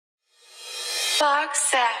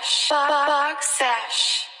Boxsesh.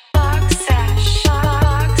 Boxsesh. Boxsesh.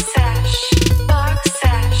 Boxsesh.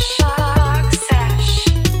 Boxsesh.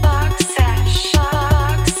 Boxsesh.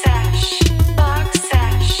 Boxsesh.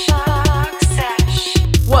 Boxsesh.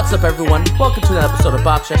 Boxsesh. What's up, everyone? Welcome to another episode of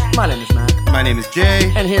Boxsesh. My name is Mac. My name is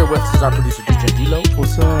Jay. And here with us is our producer, DJ D-Lo.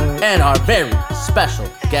 What's up? And our very special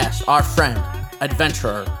guest, our friend,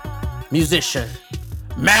 adventurer, musician,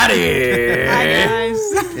 Mady. Hi, guys.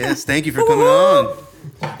 Yes, thank you for coming on.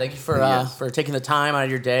 Thank you for taking the time out of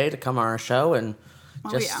your day to come on our show and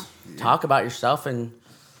just talk about yourself and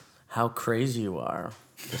how crazy you are.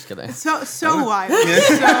 Just kidding. So wild.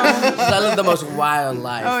 I live the most wild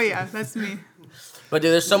life. Oh, yeah, that's me. But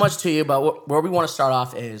dude, there's so much to you. But where we want to start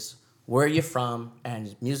off is where are you from?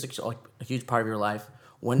 And music's like a huge part of your life.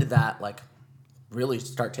 When did that really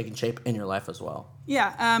start taking shape in your life as well?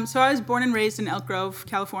 Yeah. So I was born and raised in Elk Grove,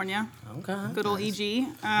 California. Okay. Good old EG.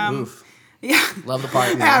 Oof. Yeah. Love the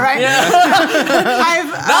party. Yeah, right? Yeah.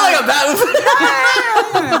 Not like a bad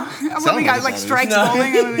oof. What we got, like strikes No. bowling?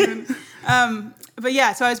 I don't even. But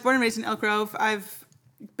yeah, so I was born and raised in Elk Grove. I've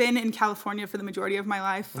been in California for the majority of my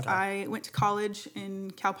life. Okay. I went to college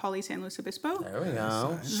in Cal Poly San Luis Obispo. There we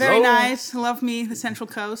go. Very nice. Love me, the Central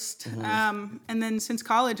Coast. And then since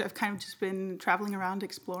college, I've kind of just been traveling around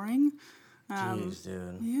exploring. Jeez,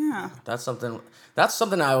 dude. Yeah. That's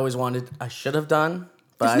something I always wanted. I should have done.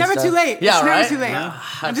 But It's never too late. Yeah, It's right? never too late.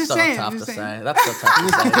 That's I'm just so saying. tough I'm to just say. saying. That's so tough to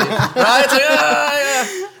say. Dude. Right? It's like,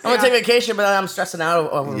 yeah. I'm going to take vacation, but then I'm stressing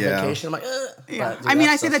out over vacation. I'm like, Yeah. But, dude, I mean,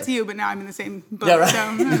 I that's say so that sick. to you, but now I'm in the same boat. Yeah, right.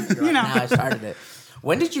 So, you know. Now I started it.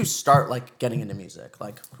 When did you start getting into music?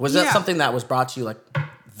 Was that Yeah. something that was brought to you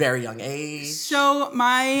very young age? So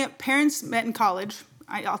my parents met in college.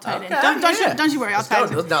 I'll tie it in. Okay, Don't you worry. I'll tie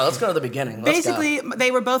it in. Let's go to the beginning. Basically,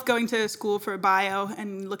 they were both going to school for bio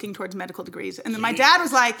and looking towards medical degrees. And then my dad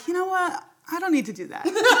was like, you know what? I don't need to do that.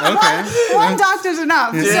 Okay. One doctor's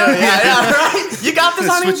enough. Yeah, right. You got this,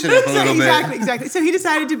 honey. Switch it up a little bit. Exactly. So he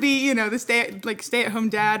decided to be, the stay-at-home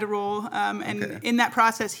dad role. And in that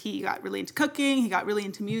process, he got really into cooking. He got really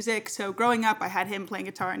into music. So growing up, I had him playing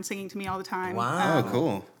guitar and singing to me all the time. Wow. Oh,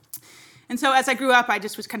 cool. And so as I grew up, I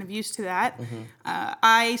just was kind of used to that.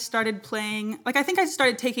 I started playing, I think I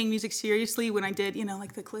started taking music seriously when I did,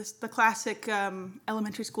 the classic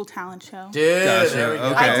elementary school talent show. Dude, Gotcha. there we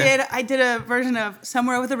go. Okay. I did a version of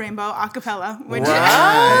Somewhere Over the Rainbow a cappella, which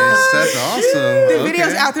Nice. That's awesome. the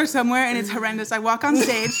video's out there somewhere and it's horrendous. I walk on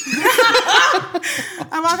stage.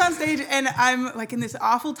 And I'm in this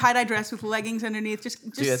awful tie-dye dress with leggings underneath. Just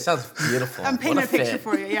Dude, it sounds beautiful. I'm painting a picture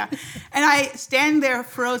for you, yeah. And I stand there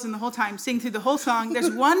frozen the whole time, sing through the whole song.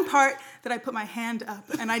 There's one part that I put my hand up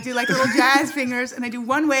and I do little jazz fingers and I do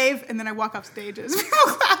one wave and then I walk off stage.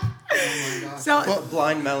 So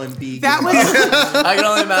Blind Melon B. that was I can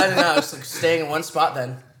only imagine now just staying in one spot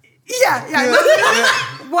then. yeah.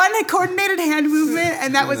 One coordinated hand movement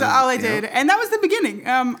and that was all I did. And that was the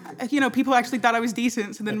beginning. People actually thought I was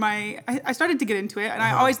decent. So then I started to get into it and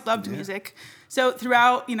I always loved music. So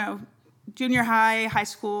throughout, junior high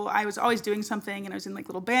school, I was always doing something and I was in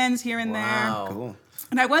little bands here and Wow. there. Cool.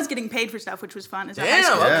 And I was getting paid for stuff, which was fun as a high Damn,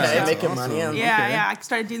 school. okay. Yeah, Making awesome. money. Yeah. I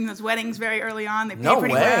started doing those weddings very early on. They paid No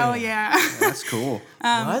pretty way. well, yeah. That's cool.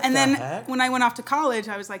 What And the then heck? when I went off to college,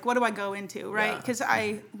 I was like, what do I go into, right? Yeah. Because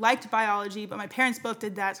I liked biology, but my parents both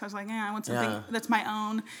did that. So I was like, I want something Yeah. that's my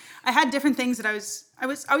own. I had different things that I was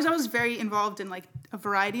always very involved in a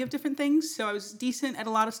variety of different things. So I was decent at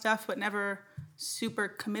a lot of stuff, but never super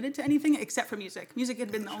committed to anything except for music. Music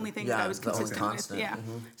had been the only thing that I was the only consistent with. constant. Yeah.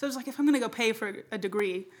 So I was like, if I'm going to go pay for a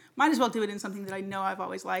degree, might as well do it in something that I know I've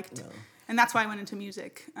always liked. And that's why I went into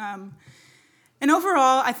music. And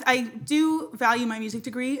overall, I do value my music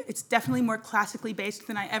degree. It's definitely more classically based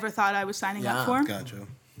than I ever thought I was signing up for. Gotcha.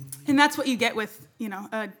 And that's what you get with,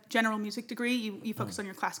 a general music degree. You focus on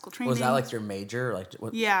your classical training. Was that your major?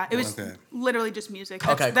 Yeah, it was Okay. literally just music.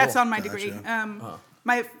 Okay, That's cool. on my Gotcha. degree.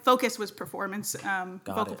 My focus was performance,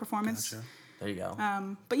 vocal it. performance. Gotcha. There you go.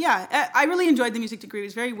 But yeah, I really enjoyed the music degree. It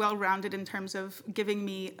was very well-rounded in terms of giving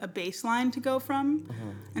me a baseline to go from.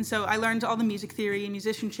 And so I learned all the music theory and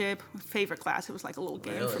musicianship. Favorite class. It was like a little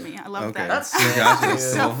game for me. I loved Okay. that. That's sick, Gotcha. dude.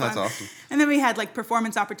 That's So cool. That's fun. awesome. And then we had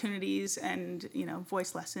performance opportunities and,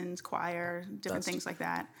 voice lessons, choir, different things like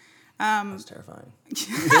that. That's terrifying.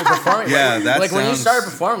 Performing, Yeah, that when you sounds- started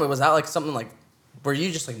performing, was that something were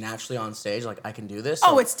you just naturally on stage, I can do this?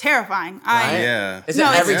 Oh, Or- it's terrifying. right? Yeah. Is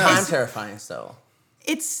No, it every it's- time terrifying still?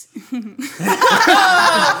 It's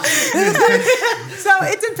so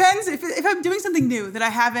it depends if I'm doing something new that I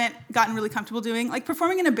haven't gotten really comfortable doing, like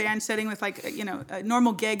performing in a band setting with like a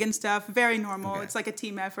normal gig and stuff. Very normal. Okay. It's like a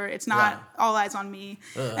team effort. It's not all eyes on me.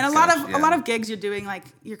 And a Gotcha, lot of gigs you're doing, like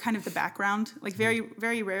you're kind of the background. Like very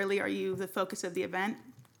rarely are you the focus of the event.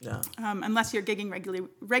 Yeah. Unless you're gigging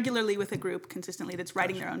regularly with a group consistently that's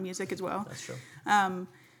writing their own music as well. That's true.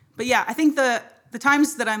 But yeah, I think the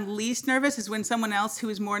times that I'm least nervous is when someone else who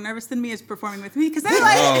is more nervous than me is performing with me, because then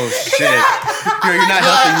like, Oh shit! You're not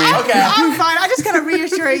helping me. Okay. I'm fine. I just gotta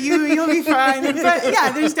reassure you, you'll be fine. But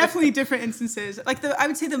yeah, there's definitely different instances. Like I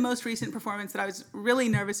would say the most recent performance that I was really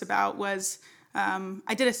nervous about was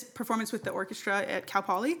I did a performance with the orchestra at Cal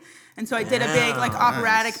Poly, and so I did a big like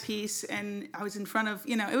operatic piece, and I was in front of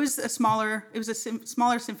it was a smaller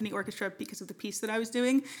symphony orchestra because of the piece that I was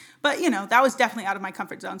doing, but that was definitely out of my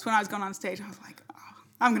comfort zone. So when I was going on stage, I was like, oh,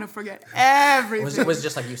 I'm gonna forget everything. Was it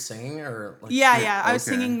just like you singing or? Like, Yeah. I was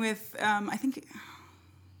Okay. singing with I think.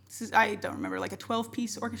 I don't remember, like a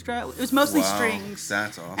 12-piece orchestra. It was mostly Wow, strings.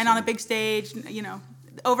 that's awesome. And on a big stage,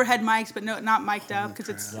 overhead mics, but not mic'd up because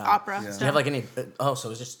it's opera. Yeah. Do you have like any? Oh, so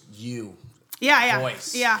it was just you. Yeah.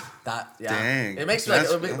 Voice. Yeah. That. Yeah. Dang. It makes me like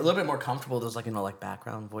That's a little bit more comfortable. There's like like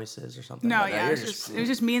background voices or something. No, But, yeah. you're It was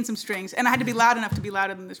just me and some strings, and I had to be loud enough to be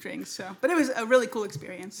louder than the strings. So, but it was a really cool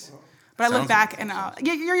experience. But I look Sounds back and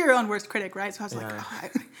you're your own worst critic, right? So I was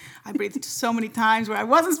like, I breathed so many times where I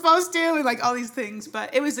wasn't supposed to, and like all these things.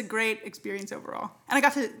 But it was a great experience overall, and I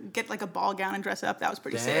got to get like a ball gown and dress up. That was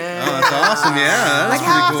pretty sick. Damn. Oh, that's awesome. Yeah, that's Like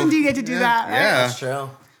pretty how cool. often do you get to do that? Right? Yeah. That's true.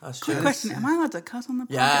 That's true. Quick question: am I allowed to cuss on the podcast?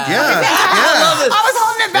 Yeah. Yeah. I was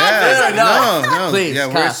holding it back for a second. No. Please, Yeah,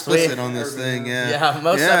 we're cuss, explicit we- on this thing. Yeah. Yeah,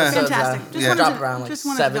 most episodes Fantastic. Just wanted drop to- around like just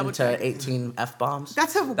wanted to 7 double to check. 18 f-bombs.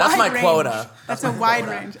 That's a wide That's my range. quota. That's my a wide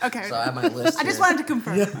quota. range. Okay. So I have my list. I just here. wanted to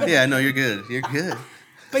confirm. Yeah. No, you're good. You're good.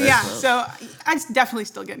 But yeah, so I definitely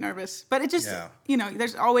still get nervous. But it just, Yeah.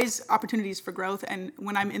 there's always opportunities for growth. And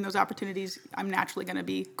when I'm in those opportunities, I'm naturally going to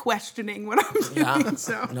be questioning what I'm doing. Yeah.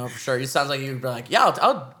 So. No, for sure. It sounds like you'd be like, yeah,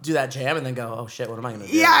 I'll do that jam, and then go, oh shit, what am I gonna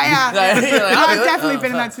do? Yeah. You're like, I'll I've do it. definitely Oh,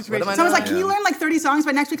 been in that fuck. What situation. am I Someone's like, doing? can you learn like 30 songs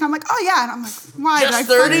by next week? I'm like, oh yeah. And I'm like, why Just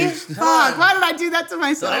did I 30? Fuck, why did I do that to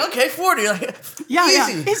myself? Like, okay, 40. Like, Yeah,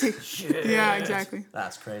 easy. easy. Yeah, exactly.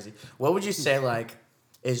 That's crazy. What would you say like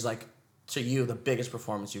is like to you the biggest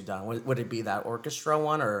performance you've done? Would it be that orchestra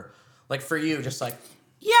one, or like for you just like?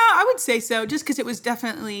 Yeah, I would say so. Just because it was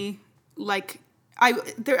definitely like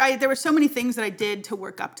there were so many things that I did to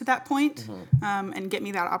work up to that point, and get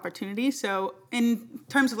me that opportunity. So in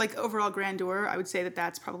terms of like overall grandeur, I would say that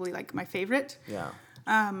that's probably like my favorite. Yeah.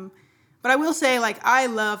 But I will say like I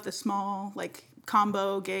love the small like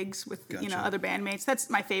combo gigs with Gotcha. other bandmates. That's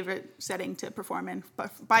my favorite setting to perform in,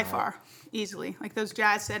 by far, easily. Like those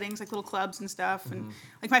jazz settings, like little clubs and stuff. And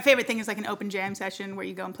like my favorite thing is like an open jam session where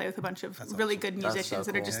you go and play with a bunch of really good That's so musicians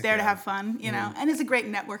that are cool. just Heck there to yeah. have fun, and it's a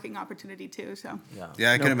great networking opportunity too. So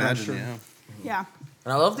Yeah, I can No imagine. pressure. Yeah. yeah.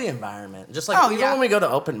 And I love the environment. Just like Oh, even yeah. when we go to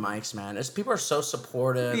open mics, man, people are so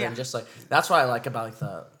supportive Yeah. and just like that's what I like about like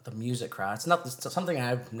the music crowd. It's something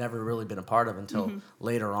I've never really been a part of until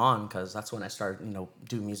later on, because that's when I started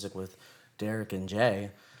do music with Derek and Jay.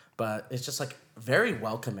 But it's just like very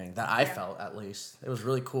welcoming that I felt, at least. It was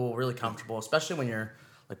really cool, really comfortable, especially when you're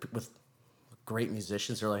like with great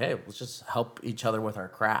musicians. They're like, hey, let's just help each other with our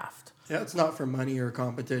craft. Yeah, it's not for money or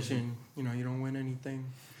competition. You don't win anything.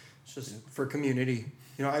 It's just for community.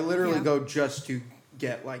 I literally Yeah. go just to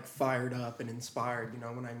get like fired up and inspired.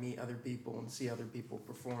 When I meet other people and see other people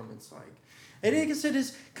perform, it's like, and I guess it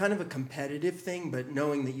is kind of a competitive thing, but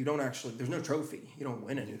knowing that there's no trophy. You don't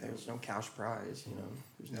win anything. There's no cash prize.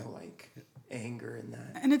 There's no like anger in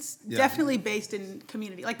that. And it's definitely based in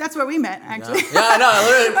community. Like that's where we met, actually. Yeah, I know.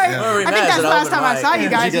 Literally, Like, where we I met think is that's at the last open time I mic. saw you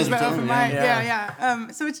guys. You Was guys were at open telling me, mic. yeah. Yeah.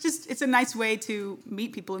 So it's a nice way to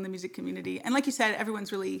meet people in the music community. And like you said,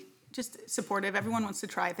 everyone's really just supportive. Everyone wants to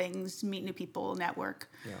try things, meet new people, network.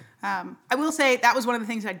 Yeah. I will say that was one of the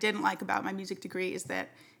things I didn't like about my music degree is that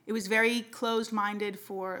it was very closed-minded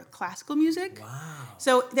for classical music. Wow.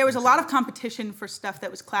 So there was a lot of competition for stuff that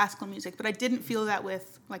was classical music, but I didn't feel that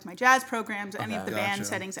with like my jazz programs, any of the band Gotcha.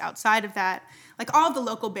 settings outside of that. Like all of the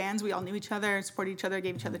local bands, we all knew each other and supported each other,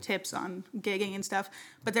 gave each other tips on gigging and stuff.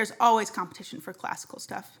 But there's always competition for classical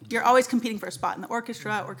stuff. You're always competing for a spot in the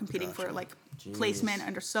orchestra or competing for like placement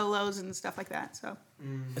under solos and stuff like that. So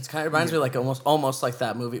It's kind of reminds me like almost like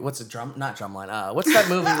that movie. What's a drum? Not Drumline. What's that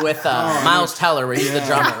movie with Miles Teller where he's the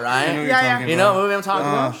drummer, right? Yeah. You know what movie I'm talking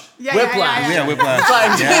about? yeah, Whiplash. Yeah, Whiplash. It's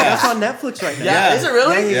like, That's on Netflix right now. yeah, is it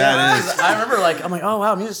really? Yeah, it is. I remember like I'm like, oh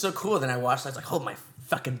wow, music's so cool. Then I watched. I was like, oh my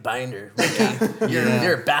fucking binder. Ricky,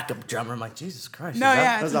 you're a backup drummer. I'm like, Jesus Christ. No, is that-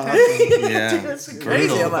 yeah, That's it's awesome. intense. Yeah. That's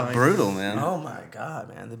crazy. I'm like, Brutal, man. oh my God,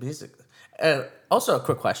 man. The music. Also, a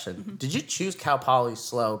quick question. Mm-hmm. Did you choose Cal Poly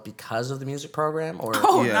SLO because of the music program? Or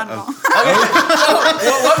Oh, Yeah, not at all.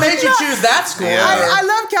 what made you choose that school? Yeah. I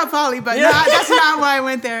love Cal Poly, but that's not why I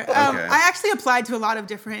went there. Okay. I actually applied to a lot of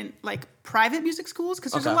different like private music schools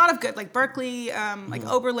because there's a Okay. lot of good, like Berkeley, like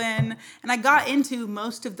Oberlin, and I got into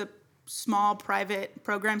most of the small private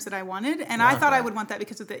programs that I wanted, and I thought I would want that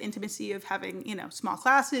because of the intimacy of having small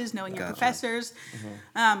classes, knowing your Gotcha. professors.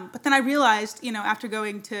 But then I realized, after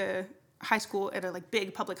going to high school at a like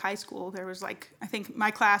big public high school, there was like I think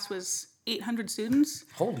my class was 800 students.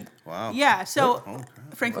 Holy. Wow. Yeah, so Oh,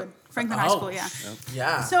 Franklin High Oh, School, yeah.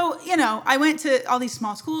 Yeah. So, I went to all these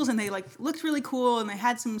small schools and they like looked really cool and they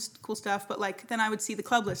had some cool stuff, but like then I would see the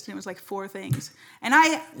club list and it was like 4 things. And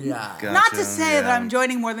I Yeah. not to Gotcha, say that yeah. I'm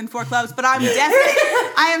joining more than 4 clubs, but I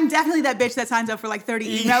am definitely that bitch that signs up for like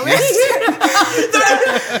 30 email lists.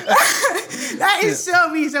 That is so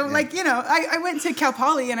me. So I went to Cal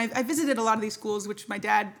Poly and I visited a lot of these schools, which my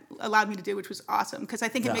dad allowed me to do, which was awesome because I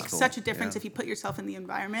think it Yeah. makes Cool. such a difference Yeah. if you put yourself in the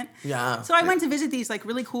environment. Yeah. So I went to visit these like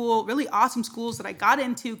really cool, really awesome schools that I got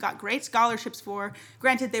into, got great scholarships for.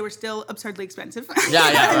 Granted, they were still absurdly expensive. Yeah, I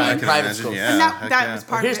right. can Private imagine, school. yeah. And heck that yeah. was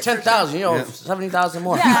part Here's of it. for 10,000. You owe Yeah. 70,000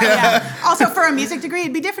 more. sure. Yeah. Also, for a music degree,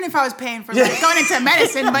 it'd be different if I was paying for like going into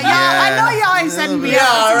medicine. But I know y'all ain't sending me Yeah,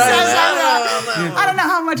 out. right. I don't know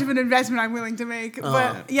how much of an investment I'm willing to make.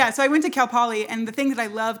 But so I went to Cal Poly, and the thing that I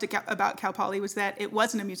loved about Cal Poly was that it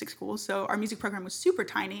wasn't a music school, so our music program was super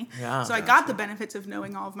tiny. Yeah. So I got the benefits of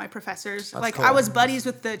knowing all of my professors. Like cool. I was buddies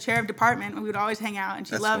with the chair of department, and we would always hang out, and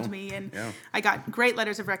she That's loved cool. me, and Yeah. I got great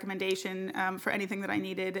letters of recommendation for anything that I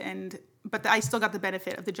needed, but I still got the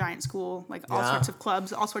benefit of the giant school, like all Yeah. sorts of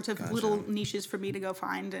clubs, all sorts of little niches for me to go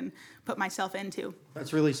find and put myself into.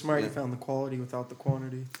 That's really smart. You found the quality without the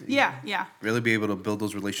quantity. Yeah, yeah. Really be able to build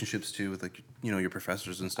those relationships too with like your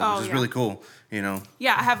professors and stuff, Oh, which is yeah. really cool.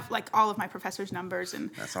 Yeah, I have like all of my professors' numbers,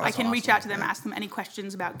 and That's I can reach awesome. out to them, Yeah. ask them any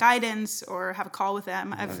questions about guidance, or have a call with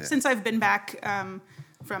them. Since I've been back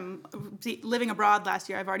from living abroad last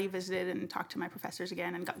year, I've already visited and talked to my professors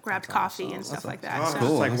again and grabbed coffee and stuff like that. Oh, So, cool.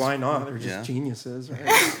 It's like, That's- why not? They're just yeah. geniuses, right?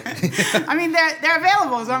 I mean, they're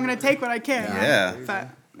available, so I'm going to take what I can. Yeah. But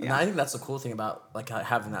And I think that's the cool thing about like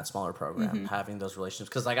having that smaller program, Mm-hmm. having those relationships.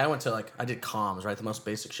 Because like I went to I did comms, right, the most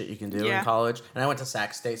basic shit you can do Yeah. in college, and I went to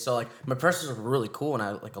Sac State. So like my professors were really cool, and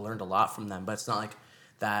I learned a lot from them. But it's not like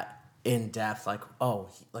that in depth. Like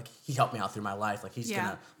he helped me out through my life. Like he's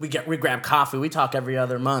Yeah. gonna we grab coffee, we talk every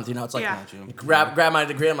other month. It's like Yeah. grab my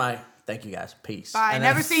degree. I'm like, thank you guys, peace. bye, And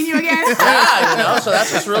never then- seen you again. Yeah, so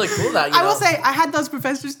that's what's really cool. That I will say I had those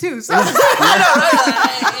professors too. So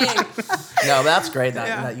No, that's great that,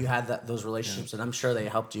 Yeah. that you had those relationships, and I'm sure they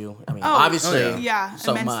helped you. I mean, Oh, obviously, yeah,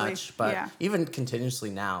 so immensely. much, but Yeah. even continuously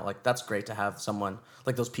now, like that's great to have someone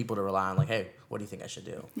like those people to rely on. Like, hey, what do you think I should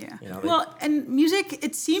do? Yeah. they- Well, and music,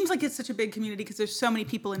 it seems like it's such a big community because there's so many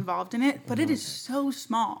people involved in it, but it is so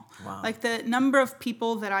small. Wow. Like the number of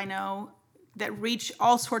people that I know that reach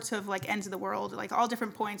all sorts of like ends of the world, like all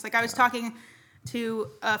different points. Like I was talking to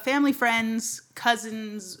a family friend's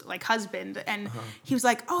cousin's like husband, and he was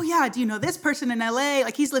like, "Oh yeah, do you know this person in LA?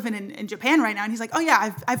 Like he's living in Japan right now." And he's like, "Oh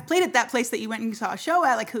yeah, I've played at that place that you went and saw a show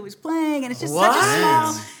at. Like who was playing?" And it's just such a What?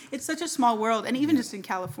 small. It's such a small world, and even just in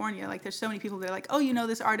California, like there's so many people that are like, "Oh, you know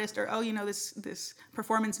this artist," or "Oh, you know this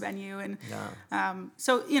performance venue," and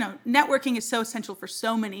so networking is so essential for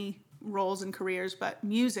so many roles and careers, but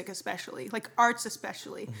music especially, like arts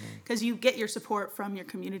especially, because you get your support from your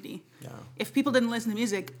community. Yeah. If people didn't listen to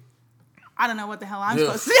music, I don't know what the hell I'm Yeah.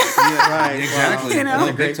 supposed to do. Yeah, right. Exactly. You know? No, That's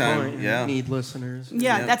a big great time. point. Yeah. You need listeners.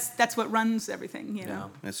 Yeah, Yeah. that's what runs everything, you know.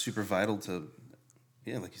 It's super vital to,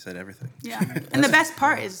 like you said, everything. Yeah. And the best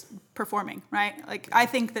part is performing, right? Like I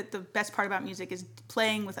think that the best part about music is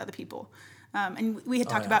playing with other people. And we had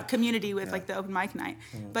talked yeah. about community with like the open mic night,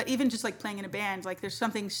 but even just like playing in a band, like there's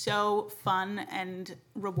something so fun and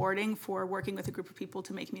rewarding for working with a group of people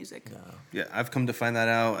to make music. Yeah, I've come to find that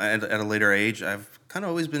out at a later age. I've kind of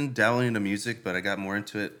always been dabbling into music, but I got more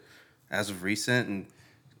into it as of recent. And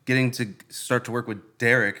getting to start to work with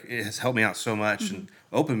Derek, it has helped me out so much and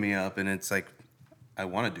opened me up. And it's like, I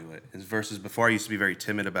want to do it. Versus before, I used to be very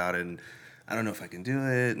timid about it. And I don't know if I can do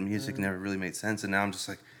it. And music never really made sense. And now I'm just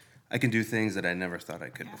like, I can do things that I never thought I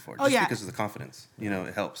could before. Oh, Just yeah. because of the confidence. It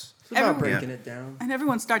helps. It's about Everyone- breaking it down. And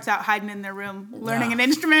everyone starts out hiding in their room, learning an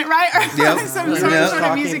instrument, right? Or Yep. some We were sort just of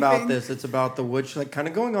talking music about thing. this. It's about the wood, like kind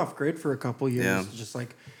of going off grid for a couple years. Yeah. Just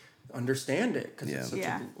like understand it because Yeah. it's such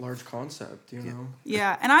Yeah. a large concept, you know.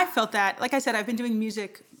 Yeah, and I felt that. Like I said, I've been doing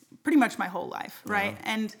music pretty much my whole life, right?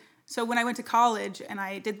 And so when I went to college and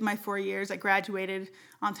I did my 4 years, I graduated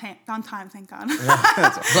on time, thank God.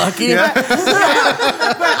 Lucky. But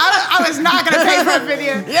I was not going to pay for a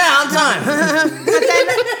video. Yeah, on time. But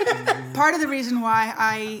then part of the reason why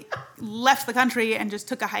I left the country and just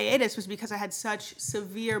took a hiatus was because I had such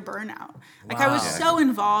severe burnout. Like I was so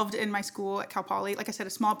involved in my school at Cal Poly, like I said,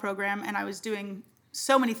 a small program, and I was doing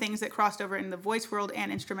so many things that crossed over in the voice world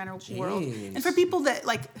and instrumental world. And for people that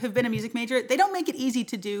like have been a music major, they don't make it easy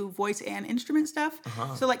to do voice and instrument stuff.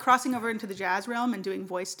 So like crossing over into the jazz realm and doing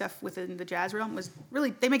voice stuff within the jazz realm was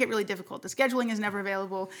really, they make it really difficult. The scheduling is never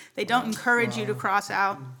available. They don't encourage you to cross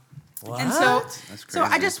out. And so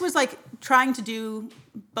I just was like trying to do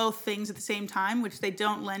both things at the same time, which they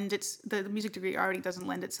don't lend the music degree already doesn't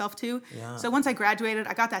lend itself to. Yeah. So once I graduated,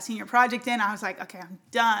 I got that senior project in, I was like, okay, I'm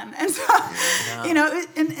done. And so, you know,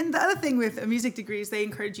 and the other thing with a music degree is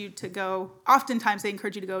oftentimes they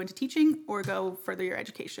encourage you to go into teaching or go further your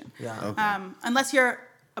education. Yeah. Okay. Unless you're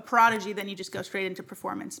a prodigy, then you just go straight into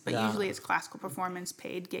performance. But usually it's classical performance,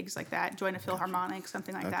 paid gigs like that, join a philharmonic,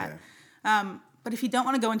 something like that. But if you don't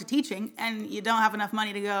want to go into teaching and you don't have enough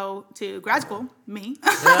money to go to grad school, me,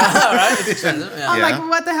 It's expensive. I'm like,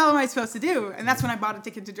 what the hell am I supposed to do? And that's when I bought a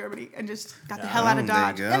ticket to Germany and just got the hell out of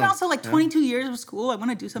Dodge. And also, like 22 years of school, I want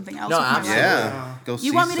to do something else. No, with my absolutely. life. Go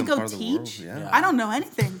You want me to go teach? I don't know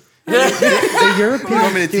anything. The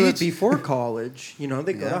Europeans do it before college. You know,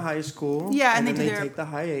 they go to high school. Yeah, and then they take the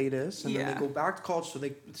hiatus, and then they go back to college.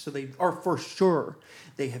 So they are for sure.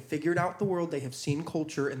 They have figured out the world. They have seen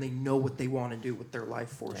culture, and they know what they want to do with their life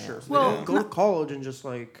for sure. So they don't go to college and just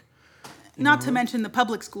like. Not to mention the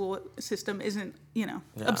public school system isn't,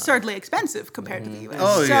 absurdly expensive compared to the U.S.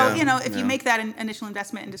 Oh, so, if you make that initial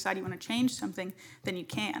investment and decide you want to change something, then you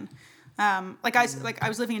can. I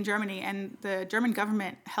was living in Germany, and the German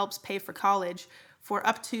government helps pay for college for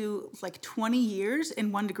up to like 20 years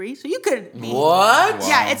in one degree. So you could be... What?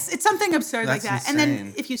 Yeah, it's something absurd like that. Insane. And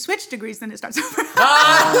then if you switch degrees, then it starts over.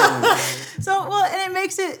 And it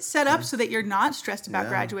makes it set up so that you're not stressed about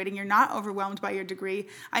graduating. You're not overwhelmed by your degree.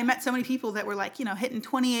 I met so many people that were like, hitting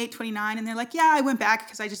 28, 29, and they're like, yeah, I went back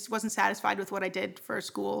because I just wasn't satisfied with what I did for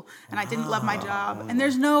school, and I didn't love my job. And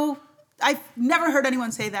I've never heard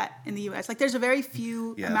anyone say that in the U.S. Like, there's a very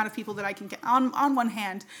few amount of people that I can get on one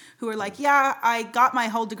hand who are like, yeah, I got my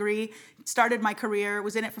whole degree, started my career,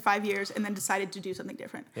 was in it for 5 years, and then decided to do something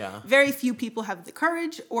different. Yeah. Very few people have the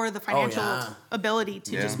courage or the financial ability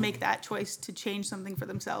to just make that choice to change something for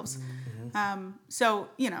themselves.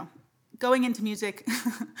 Mm-hmm. Going into music, an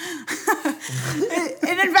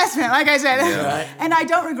investment, like I said. Yeah. Right. And I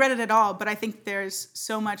don't regret it at all, but I think there's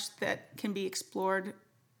so much that can be explored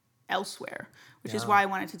elsewhere, which is why I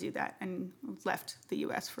wanted to do that and left the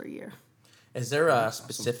U.S. for a year. Is there a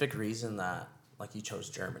specific reason that you chose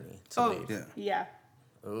Germany to leave? Yeah.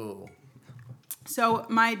 Ooh. So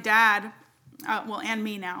my dad, and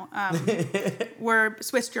me now, were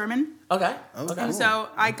Swiss German. Okay. And so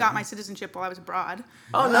I got my citizenship while I was abroad.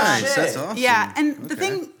 Oh, nice. That's awesome. Yeah, and the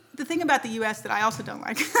thing about the U.S. that I also don't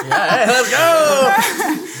like. Let's go.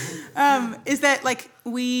 Is that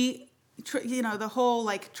we. The whole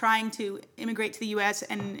trying to immigrate to the U.S.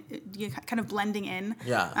 and kind of blending in,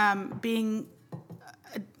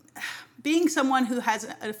 being someone who has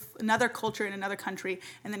another culture in another country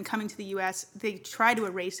and then coming to the U.S., they try to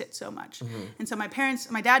erase it so much. Mm-hmm. And so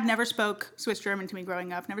my dad never spoke Swiss German to me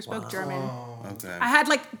growing up, never spoke German. Okay. I had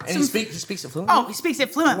And he speaks it fluently? Oh, he speaks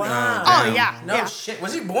it fluently. Wow. Oh, yeah. No shit.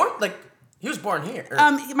 Was he born? He was born here?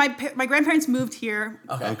 My grandparents moved here.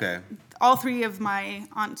 Okay. All three of my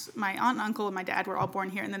aunt and uncle and my dad were all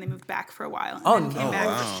born here, and then they moved back for a while. And then came back.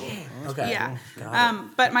 Wow. Okay. Yeah.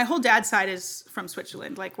 But my whole dad's side is from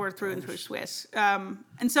Switzerland. We're through and through Swiss.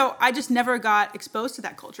 And so I just never got exposed to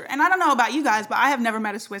that culture. And I don't know about you guys, but I have never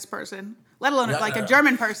met a Swiss person, let alone a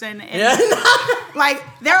German person. And,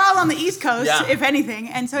 they're all on the East Coast, if anything.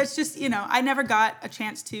 And so it's just, I never got a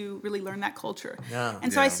chance to really learn that culture. Yeah.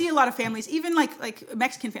 And so I see a lot of families, even like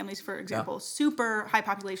Mexican families, for example, super high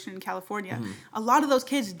population in California. Mm-hmm. A lot of those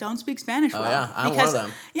kids don't speak Spanish well. Yeah, I'm one of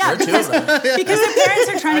them. Yeah, because their parents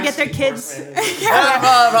are trying to get their kids.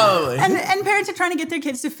 Probably. And parents are trying to get their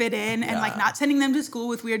kids to fit in and not sending them to school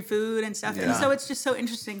with weird food and stuff. Yeah. And so it's just so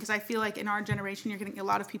interesting because I feel like in our generation, you're getting a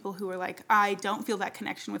lot of people who are like, I don't feel that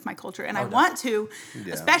connection with my culture, and I want to,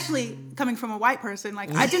 especially coming from a white person.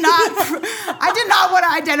 I do not want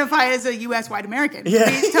to identify as a U.S. white American.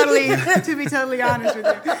 To be totally honest with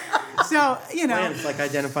you. So it's like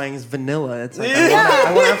identifying as vanilla. It's like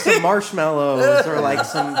I want to have some marshmallows or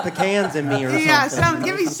some pecans in me or something. Yeah,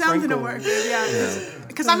 give me something to work with. Yeah,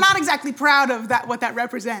 because I'm not exactly proud of that. What that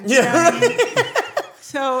represents. Yeah.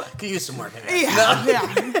 So Could use some work.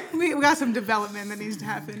 yeah. We got some development that needs to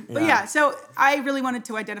happen. But yeah, so I really wanted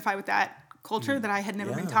to identify with that culture that I had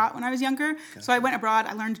never been taught when I was younger. So I went abroad,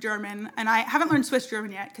 I learned German, and I haven't learned Swiss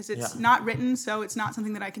German yet because it's not written, so it's not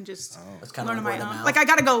something that I can just learn on my own. Like I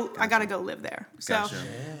gotta go live there. So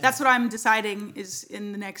that's what I'm deciding is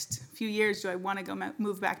in the next few years, do I want to go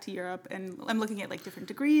move back to Europe? And I'm looking at like different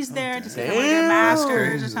degrees there to see if I want to get a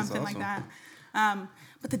master's or something like that.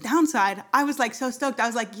 But the downside, I was like so stoked. I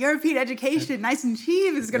was like, European education, nice and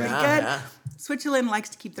cheap, it's gonna be good. Yeah. Switzerland likes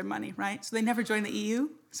to keep their money, right? So they never join the EU,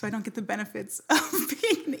 so I don't get the benefits of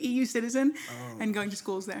being an EU citizen and going to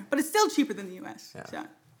schools there. But it's still cheaper than the US. Yeah. So,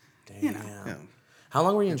 you know. Yeah. How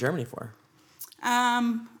long were you in Germany for?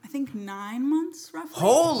 I think 9 months roughly.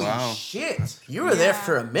 Holy shit! You were there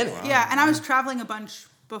for a minute. Wow. Yeah, and I was traveling a bunch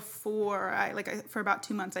before. For about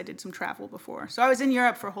 2 months, I did some travel before. So I was in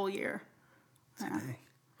Europe for a whole year. Yeah.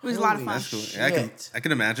 It was a lot of fun. That's cool. Yeah, I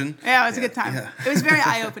can imagine. Yeah, it was a good time. Yeah. It was very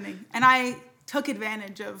eye-opening. And I took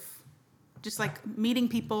advantage of just like meeting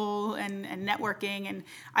people and networking. And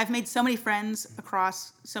I've made so many friends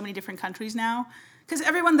across so many different countries now. Because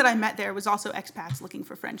everyone that I met there was also expats looking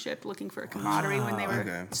for friendship, looking for camaraderie when they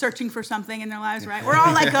were searching for something in their lives, right? We're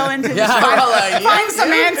all like going to just find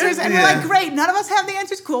some answers. And we're like, great, none of us have the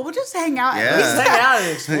answers. Cool, we'll just hang out. Yeah, just hang out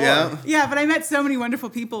and explore. Yeah, but I met so many wonderful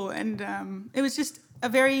people. And it was just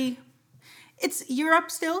it's Europe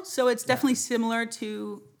still, so it's definitely similar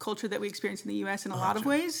to culture that we experience in the U.S. in a lot of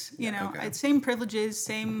ways. You know, it's same privileges,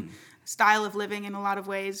 same style of living in a lot of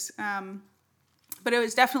ways. But it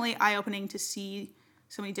was definitely eye-opening to see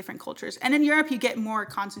so many different cultures. And in Europe, you get more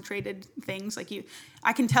concentrated things. Like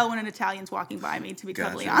I can tell when an Italian's walking by me, to be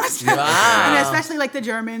totally honest. Wow. And especially like the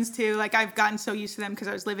Germans too. Like I've gotten so used to them because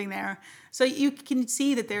I was living there. So you can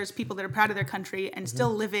see that there's people that are proud of their country and still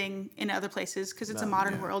living in other places because it's a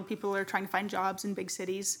modern world. People are trying to find jobs in big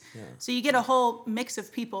cities. Yeah. So you get a whole mix of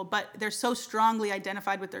people, but they're so strongly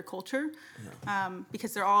identified with their culture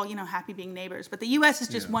because they're all, happy being neighbors. But the U.S. is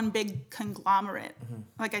just one big conglomerate.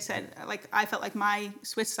 Like I said, like I felt like my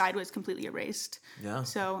Swiss side was completely erased. Yeah.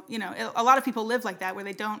 So, a lot of people live like that where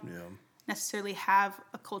they don't necessarily have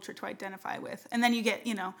a culture to identify with. And then you get,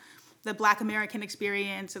 the Black American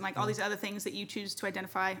experience and like all these other things that you choose to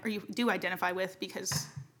identify or you do identify with because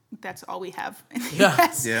that's all we have in the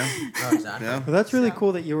US. Yeah. Oh, exactly. Well, that's really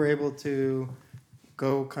cool that you were able to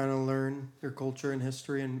go kind of learn your culture and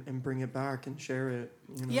history and bring it back and share it.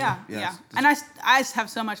 Yeah. And I have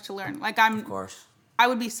so much to learn. Like Of course. I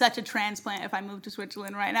would be such a transplant if I moved to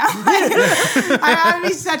Switzerland right now. I would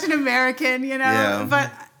be such an American, Yeah.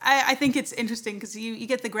 But I think it's interesting because you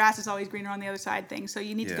get the grass is always greener on the other side thing. So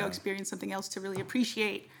you need to go experience something else to really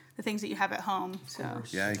appreciate the things that you have at home. So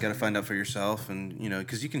yeah, you got to find out for yourself, and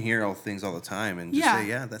because you can hear all things all the time and just say,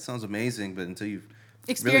 yeah, that sounds amazing, but until you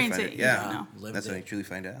experience really it, that's when you truly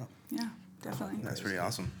find out. Yeah, definitely. That's pretty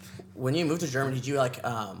awesome. When you moved to Germany, did you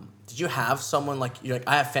did you have someone like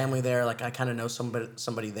I have family there, like I kind of know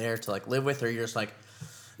somebody there to like live with, or you're just like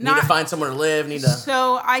need to find somewhere to live,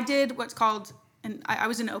 So I did what's called. And I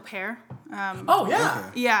was an au pair.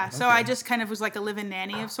 Yeah, so I just kind of was like a live-in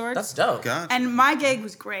nanny of sorts. That's dope. Gotcha. And my gig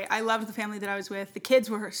was great. I loved the family that I was with. The kids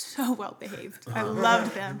were so well-behaved. I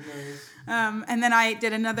loved them. And then I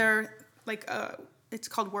did another, it's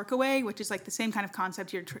called Workaway, which is like the same kind of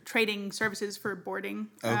concept. You're trading services for boarding.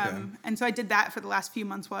 And so I did that for the last few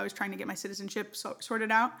months while I was trying to get my citizenship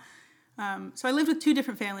sorted out. So I lived with two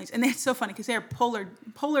different families, and it's so funny because they're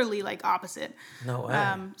polarly like opposite. No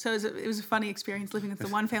way. So it was a funny experience living with the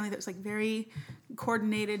one family that was like very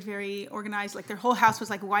coordinated, very organized. Like their whole house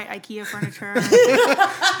was like white IKEA furniture.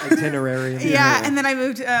 Itinerary. Yeah, and then I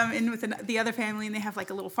moved in with the other family, and they have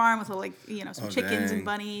like a little farm with some chickens and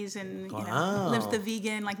bunnies, and lived the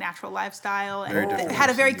vegan like natural lifestyle, and they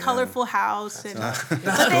had a very colorful house.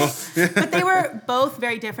 But they were both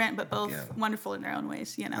very different, but both wonderful in their own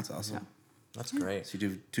ways. That's awesome. So. That's great. So you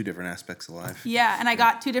do two different aspects of life. Yeah, and I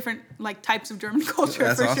got two different types of German culture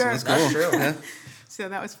That's for awesome. sure. That's cool. That's true. Yeah. So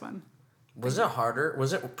that was fun. Was it harder?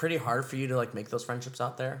 Was it pretty hard for you to make those friendships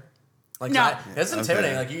out there? No, it's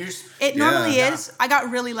intimidating. Like you just. It normally is. I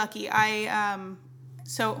got really lucky.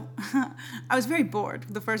 So I was very bored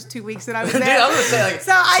the first 2 weeks that I was there. Dude, I was gonna say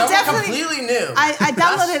so I definitely completely new. I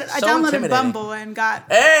downloaded Bumble and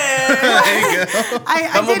got. Hey, there you go.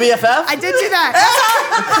 Bumble BFF. I did do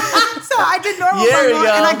that. So I did normal Bumble,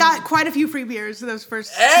 and I got quite a few free beers those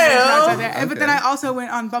first 2 weeks I was out there. But then I also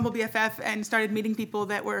went on Bumble BFF and started meeting people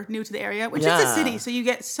that were new to the area, which is a city, so you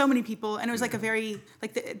get so many people, and it was like a very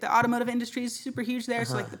the automotive industry is super huge there,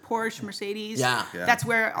 so like the Porsche, Mercedes, that's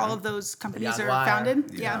where all of those companies are founded.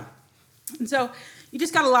 Yeah. And so you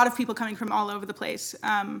just got a lot of people coming from all over the place.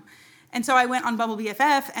 And so I went on Bumble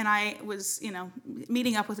BFF, and I was,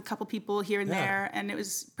 meeting up with a couple people here and there, and it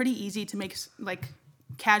was pretty easy to make like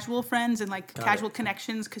casual friends and like casual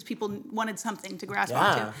connections because people wanted something to grasp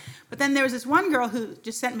onto. But then there was this one girl who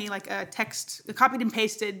just sent me like a copied and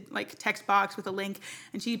pasted like text box with a link,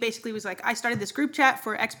 and she basically was like, I started this group chat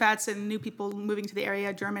for expats and new people moving to the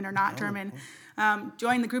area, German or not German.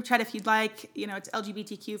 Join the group chat if you'd like. It's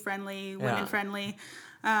LGBTQ friendly, women friendly.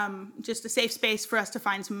 Just a safe space for us to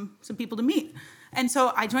find some people to meet. And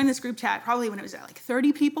so I joined this group chat probably when it was at like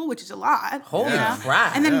 30 people, which is a lot. Holy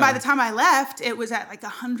crap. And then by the time I left, it was at like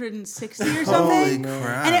 160 or something. Holy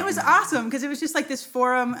crap. And it was awesome because it was just like this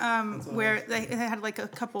forum where they had like a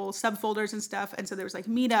couple subfolders and stuff. And so there was like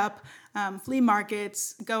meetup, flea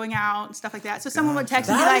markets, going out and stuff like that. So someone would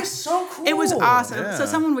text me like, is so cool. It was awesome. Yeah. So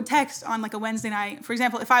someone would text on like a Wednesday night. For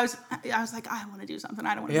example, if I was like, I want to do something.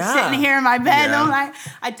 I don't want to be sitting here in my bed all night.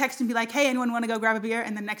 I'd text and be like, hey, anyone want to go grab a beer?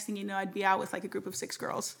 And the next thing you know, I'd be out with like a group of 6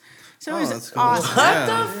 girls. So it was that's cool. awesome. What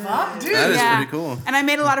the fuck, dude? That is pretty cool. And I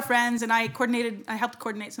made a lot of friends, and I helped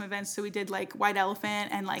coordinate some events. So we did like White Elephant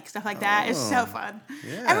and like stuff like that. It's so fun.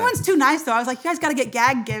 Yeah. Everyone's too nice though. I was like, you guys got to get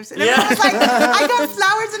gag gifts. And everyone was like, I got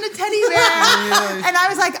flowers and a teddy bear. And I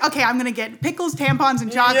was like, okay, I'm going to get pickles, tampons,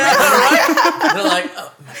 and chocolate. They're like,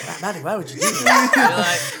 oh, Mady, why would you do that? You're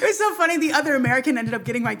like, It was so funny. The other American ended up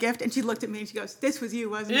getting my gift, and she looked at me and she goes, this was you,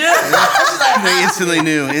 wasn't it? They instantly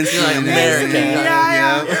knew. American.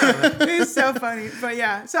 Yeah. It was so funny. But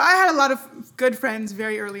yeah, so I had a lot of good friends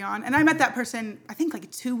very early on, and I met that person I think like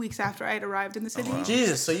 2 weeks after I had arrived in the city.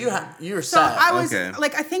 Jesus, so you were So set. I was Okay.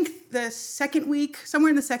 like, I think somewhere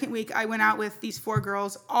in the second week, I went out with these 4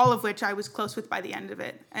 girls, all of which I was close with by the end of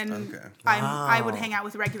it. And I would hang out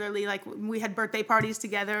with regularly. Like we had birthday parties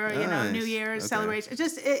together, Nice. New Year's Okay. celebration.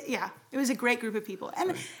 It was a great group of people.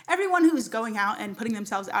 And everyone who was going out and putting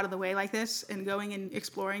themselves out of the way like this and going and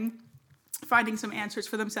exploring, finding some answers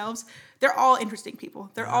for themselves, they're all interesting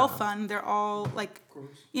people. They're all fun. They're all like,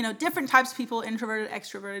 different types of people, introverted,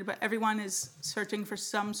 extroverted, but everyone is searching for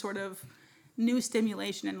some sort of new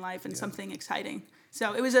stimulation in life and something exciting.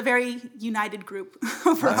 So it was a very united group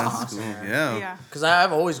overall. That's cool. Yeah. Because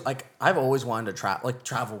I've always wanted to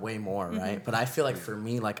travel way more, right? But I feel like for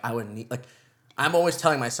me, like I would need, like I'm always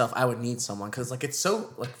telling myself I would need someone because like it's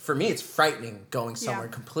so, like for me it's frightening going somewhere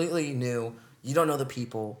completely new. You don't know the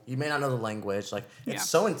people. You may not know the language. Like it's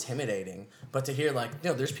so intimidating. But to hear like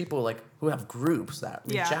there's people like who have groups that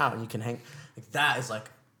reach out and you can hang. Like that is like.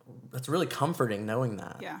 That's really comforting knowing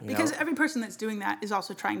that. Yeah, you because know? every person that's doing that is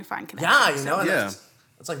also trying to find connections. Yeah, and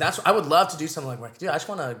it's like that's I would love to do something like dude, I just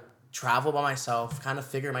want to travel by myself, kind of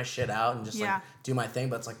figure my shit out and just like do my thing.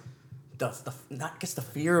 But it's like the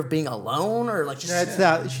fear of being alone or like just It's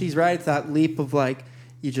that she's right. It's that leap of like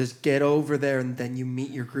you just get over there and then you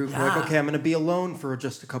meet your group. Like, okay, I'm going to be alone for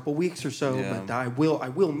just a couple weeks or so, but I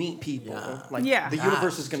will meet people. Like the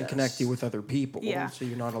universe is going to connect you with other people, so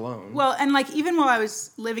you're not alone. Well, and like even while I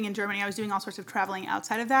was living in Germany, I was doing all sorts of traveling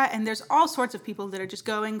outside of that, and there's all sorts of people that are just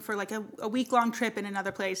going for like a week-long trip in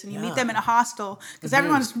another place, and you meet them in a hostel because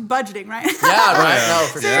everyone's budgeting, right? Yeah, right. No,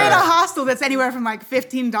 for So you're in a hostel that's anywhere from like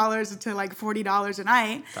 $15 to like $40 a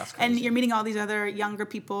night, and you're meeting all these other younger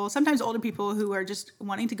people, sometimes older people who are just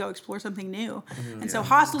wanting to go explore something new. And so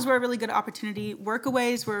hostels were a really good opportunity.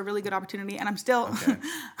 Workaways were a really good opportunity, and I'm still,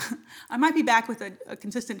 I might be back with a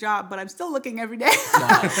consistent job, but I'm still looking every day.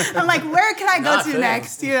 I'm like, where can I go to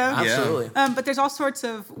next? Absolutely. But there's all sorts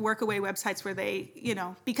of workaway websites where they,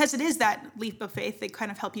 because it is that leap of faith, they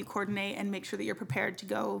kind of help you coordinate and make sure that you're prepared to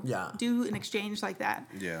go do an exchange like that.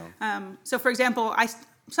 So for example,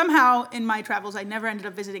 somehow in my travels, I never ended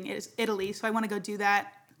up visiting Italy, so I want to go do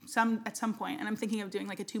that at some point, and I'm thinking of doing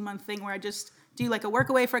like a 2-month thing where I just do like a work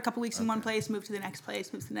away for a couple weeks in one place, move to the next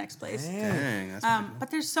place, move to the next place. Dang, that's But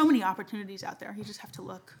there's so many opportunities out there. You just have to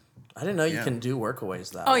look. I didn't know you can do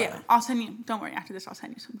workaways that way. Yeah, I'll send you. Don't worry, after this I'll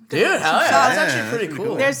send you some. Dude, hell yeah, that's actually pretty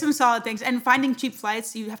cool. There's some solid things, and finding cheap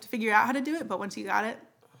flights, you have to figure out how to do it. But once you got it,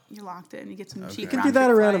 you're locked in. You get some cheap. You can do that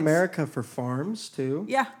around America for farms too.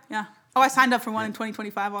 Yeah. Oh, I signed up for one in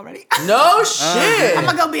 2025 already. No shit. I'm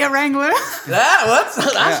gonna go be a wrangler. That's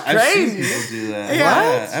crazy. I've seen people do that.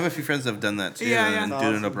 Yeah. I have a few friends that have done that too, and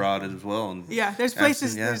doing it abroad as well. And there's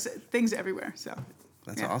places, there's things everywhere. So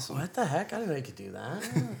that's awesome. What the heck? I didn't know you could do that.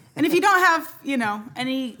 And if you don't have,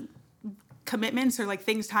 any commitments or like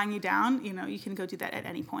things tying you down, you can go do that at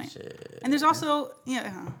any point. Shit. And there's also, There's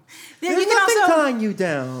nothing tying you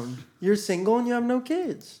down. You're single and you have no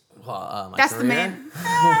kids. my That's career? the man.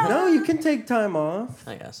 No, you can take time off.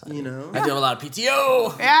 I guess. You know. I do have a lot of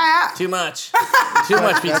PTO. Yeah. Too much. Too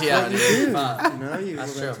much PTO. You dude. do. Fuck. You know, you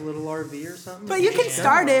That's rent a true. little RV or something. But you can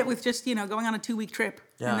start it with just, going on a 2-week trip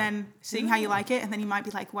Yeah. and then seeing how you like it. And then you might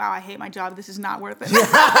be like, wow, I hate my job. This is not worth it.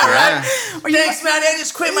 Yeah. Or you Thanks, man. I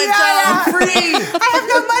just quit my Yeah, job. yeah. I'm free. I have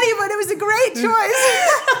no money, but it was a great choice.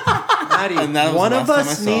 Maddie, that was one the of last time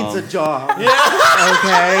I us saw needs him. a job.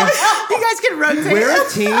 Okay? You guys can rotate. We're a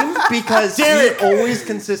team because he Derek. always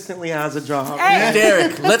consistently has a job. Hey,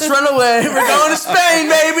 Derek, let's run away. We're going to Spain,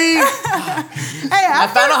 baby. hey, I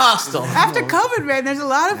after, found a hostel. after COVID, man, there's a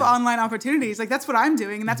lot of online opportunities. Like, that's what I'm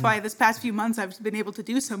doing. And that's why this past few months I've been able to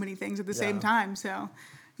do so many things at the same time. So,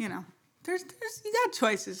 there's you got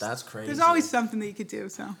choices. That's crazy. There's always something that you could do.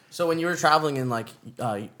 So, So when you were traveling in like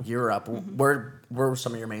Europe, where were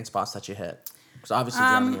some of your main spots that you hit? Because obviously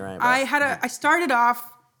Germany, right? But- I started off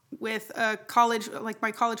with a college, like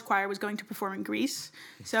my college choir was going to perform in Greece.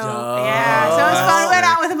 So so it was fun. I went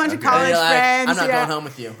out with a bunch of And college you're like, friends. I'm not yeah. going home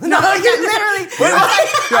with you. No, yeah, literally.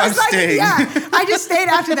 I was like, staying. yeah, I just stayed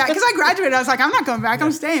after that because I graduated. I was like, I'm not going back.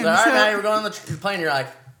 I'm staying. So, all right, So- man, we're going on the plane. You're like,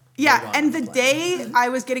 yeah, going and on the the plane. day I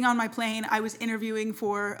was getting on my plane, I was interviewing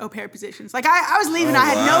for au pair positions. Like I was leaving, Oh, I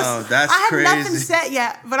had wow, that's I had nothing crazy. set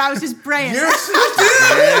yet, but I was just praying.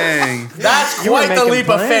 Dang. that's You were quite the making leap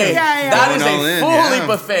of plans. faith. Yeah, yeah. That is Going all a in, full yeah. leap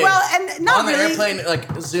of faith. Well, and not on the really. airplane,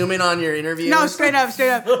 like zoom in on your interview. No, straight up.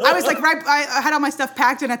 I was like, I had all my stuff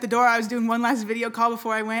packed, and at the door, I was doing one last video call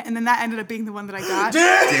before I went, and then that ended up being the one that I got.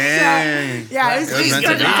 Dang. Yeah, it was It was meant to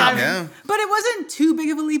perfect be, timing. yeah. But it wasn't too big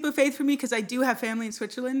of a leap of faith for me because I do have family in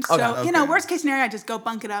Switzerland. So, Okay. worst case scenario, I just go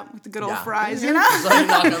bunk it up with the good old Yeah. fries, So you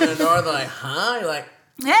knock on the door, they're like, huh? You're like,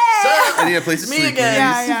 Hey! I need a place to Me sleep.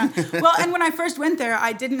 again. please. Yeah. Well, and when I first went there,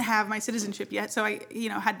 I didn't have my citizenship yet, so I,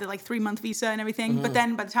 had the 3-month visa and everything. Mm-hmm. But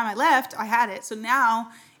then by the time I left, I had it. So now,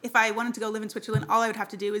 if I wanted to go live in Switzerland, all I would have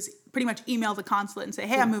to do is pretty much email the consulate and say,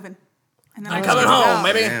 "Hey, I'm moving," and then I'm I just coming get to home,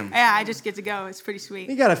 go. baby. Damn. Yeah, I just get to go. It's pretty sweet.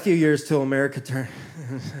 You got a few years till America turn.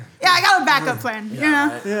 Yeah, I got a backup plan. You know.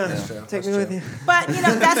 right? Yeah, That's true. take That's me with true. you. But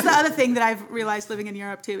that's the other thing that I've realized living in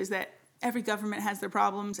Europe too is that every government has their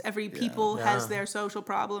problems. Every people has their social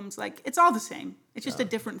problems. Like it's all the same. It's just a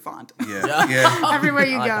different font. Yeah. Yeah. Everywhere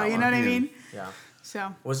you I like go, that you know one. what I mean? Yeah.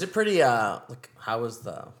 So Was it pretty, how was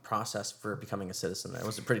the process for becoming a citizen there?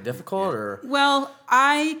 Was it pretty difficult or? well,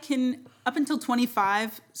 up until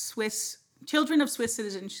 25, children of Swiss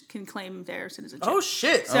citizens can claim their citizenship. Oh,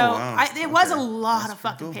 shit. So wow. it was a Okay. lot That's of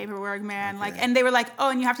fucking pretty cool. paperwork, man. Okay. And they were like, oh,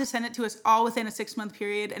 and you have to send it to us all within a 6-month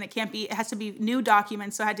period, and it has to be new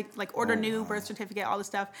documents. So I had to order new birth certificate, all this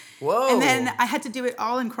stuff. Whoa. And then I had to do it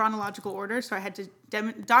all in chronological order. So I had to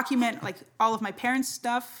document all of my parents'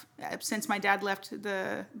 stuff since my dad left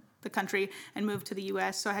the country and moved to the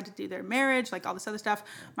U.S. So I had to do their marriage, all this other stuff.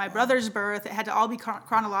 My brother's birth, it had to all be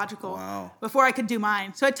chronological Wow. before I could do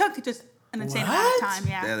mine. So it took just an insane amount of time.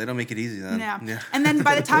 Yeah, they don't make it easy then. Yeah. And then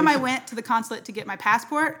by the time I went to the consulate to get my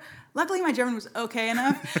passport, luckily my German was okay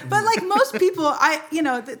enough. But most people,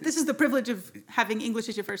 this is the privilege of having English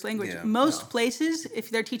as your first language. Yeah. Most places, if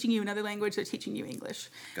they're teaching you another language, they're teaching you English.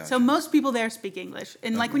 Gotcha. So most people there speak English.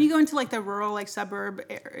 And when you go into the rural, suburb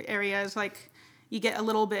areas, you get a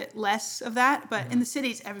little bit less of that. But in the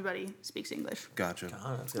cities, everybody speaks English. Gotcha.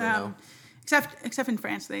 Oh, that's good to know. Except in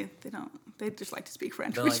France, they don't. They just like to speak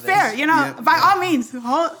French, They're which is like fair, this. Yeah. By all means,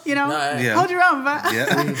 hold Yeah. hold your own. But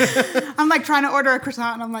Yeah. I'm trying to order a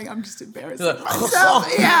croissant, and I'm just embarrassed. You're of like, myself.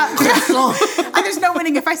 Yeah. And there's no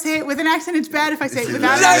winning. If I say it with an accent, it's bad. If I say it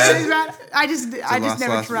without an accent, it's bad. I just loss,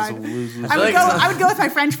 never loss. tried. It's a lose-lose. I would go with my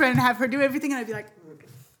French friend and have her do everything, and I'd be like,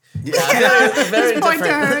 Yeah, very Just point to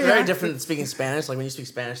different. her, yeah. Very different than speaking Spanish. When you speak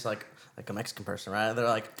Spanish, like a Mexican person, right? They're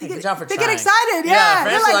like, hey, good job for they trying. get excited. Yeah.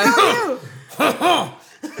 They're France like, go you.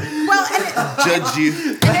 Well, Judge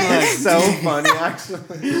you. That's so funny, actually.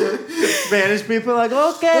 Spanish people are like,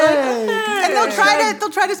 okay. and they'll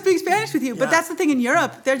try to speak Spanish with you. But that's the thing in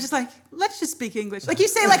Europe. They're just like, let's just speak English. You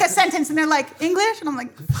say a sentence and they're like, English? And I'm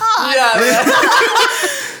like, fuck. Yeah.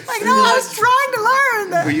 No, I was trying to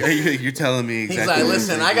learn. You're telling me He's exactly. like, what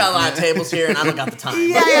listen, you're I got a thinking. lot of tables here and I don't got the time.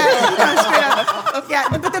 Yeah. No, straight up. Yeah,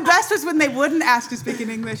 but the best was when they wouldn't ask to speak in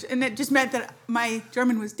English. And it just meant that my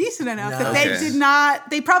German was decent enough that they Okay. did not,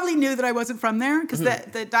 they probably knew that I wasn't from there because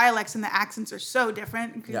the dialects and the accents are so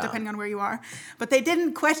different Yeah. depending on where you are. But they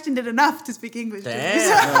didn't question it enough to speak English.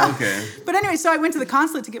 Damn. Okay. But anyway, so I went to the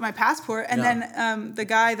consulate to get my passport, and Yeah. then the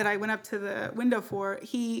guy that I went up to the window for,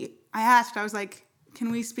 I asked, I was like,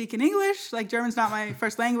 can we speak in English? Like, German's not my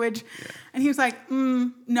first language. And he was like,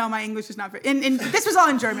 no, my English is not very... And this was all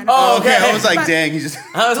in German. Oh, Okay, I was like, But- dang, he just.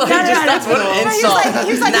 I was like, No, that's what an No, insult.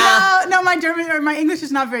 he was like, Nah. no, my German or my English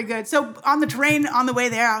is not very good. So on the train, on the way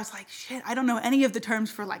there, I was like, shit, I don't know any of the terms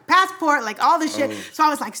for like passport, like all this shit. So I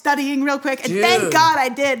was like studying real quick, and Dude. thank God I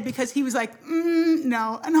did, because he was like,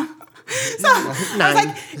 no. And so I was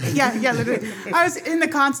like, yeah, literally. I was in the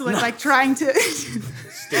consulate, like trying to.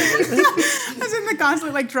 I was in the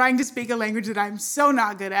consulate, like trying to speak a language that I'm so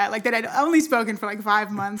not good at, like that I'd only spoken for like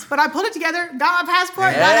 5 months. But I pulled it together, got my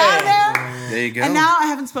passport, got out of there. There you go. And now I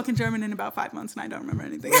haven't spoken German in about 5 months, and I don't remember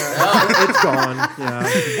anything. It's gone. Yeah.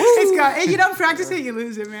 It's gone. If you don't practice it, you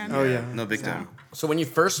lose it, man. Oh yeah. No big time. So when you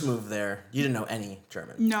first moved there, you didn't know any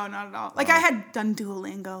German. No, not at all. Like I had done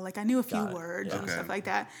Duolingo, like I knew a few Got it. words Yeah. and Okay. stuff like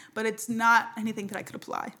that, but it's not anything that I could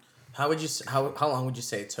apply. How would you? How long would you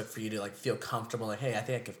say it took for you to like feel comfortable? Like, hey, I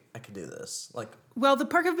think I could do this. Like, Well, the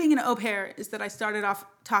perk of being an au pair is that I started off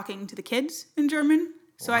talking to the kids in German.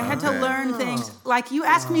 So I had to learn things. Like, you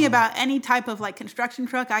ask me about any type of, like, construction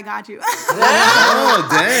truck, I got you. Oh,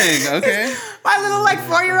 dang. Okay. My little, like,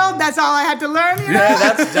 4-year-old, that's all I had to learn, you know? yeah,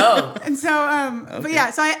 that's dope. And so, but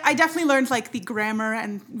yeah, so I definitely learned, like, the grammar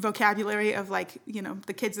and vocabulary of, like, you know,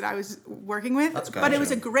 the kids that I was working with. That's But it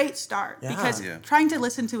was a gotcha. great start Yeah. because Yeah. trying to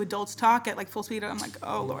listen to adults talk at, like, full speed, I'm like,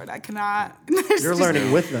 oh, Lord, I cannot. You're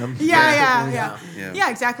learning with them. Yeah. Yeah. Yeah,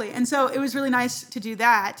 exactly. And so it was really nice to do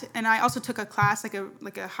that. And I also took a class, like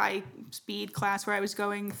a high speed class where I was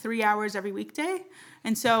going 3 hours every weekday.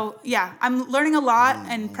 And so, yeah, I'm learning a lot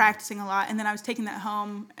and practicing a lot. And then I was taking that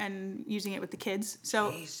home and using it with the kids.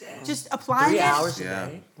 So just applying 3 it. hours a Yeah.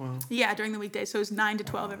 day. Yeah, during the weekdays. So it was 9 to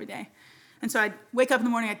 12 every day. And so I'd wake up in the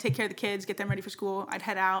morning, I'd take care of the kids, get them ready for school. I'd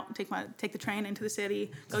head out, take the train into the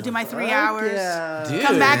city, go do my 3 hours. Yeah. Dude.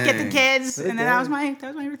 Come back, get the Dang. kids, and then Dang. that was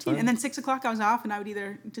my routine. And then 6 o'clock I was off, and I would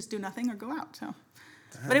either just do nothing or go out. So,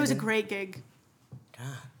 but it was a great gig.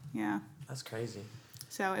 God, Yeah. that's crazy.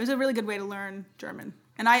 So it was a really good way to learn German.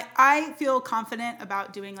 And I feel confident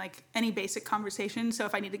about doing like any basic conversation. So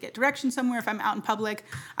if I need to get directions somewhere, if I'm out in public,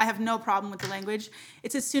 I have no problem with the language.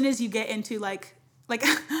 It's as soon as you get into like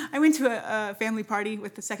I went to a family party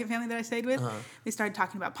with the second family that I stayed with. They started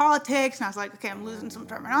talking about politics, and I was like, okay, I'm losing some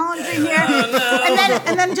terminology here.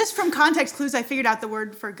 And then just from context clues, I figured out the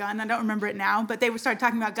word for gun. I don't remember it now, but they started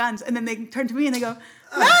talking about guns, and then they turned to me and they go,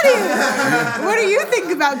 Mady, what do you think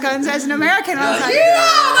about guns as an American? And I was like,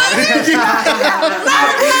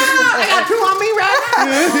 I got 2 on me right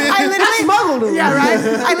now. I literally Smuggled them. Yeah, right.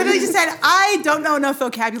 I literally just said, I don't know enough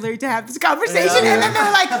vocabulary to have this conversation, and then they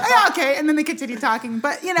were like, oh, yeah, okay, and then they continued talking.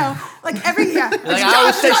 But you know, like Like, I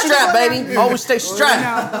always stay strapped, baby. Always stay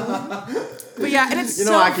strapped. But yeah, and it's You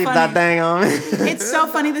know so I keep funny. that thing on me. It's so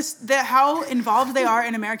funny how involved they are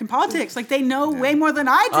in American politics. Like they know way more than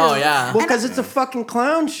I do. Oh, yeah. Well, because it's a fucking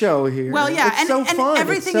clown show here. Well, yeah, it's and, so and fun.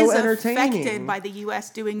 everything it's so is entertaining. affected by the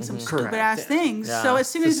U.S. doing some Correct. stupid ass things. Yeah. So as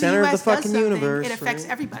soon It's as the the center of U.S. the does fucking something, universe, it affects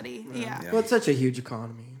right? everybody. Yeah. Well, it's such a huge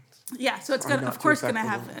economy. Yeah, so it's Or gonna, not of too course, gonna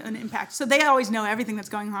have effective. an impact. So they always know everything that's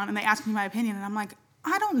going on, and they ask me my opinion, and I'm like,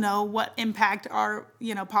 I don't know what impact our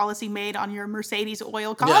policy made on your Mercedes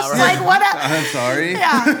oil costs. right. Like what? I'm sorry.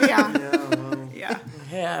 Yeah.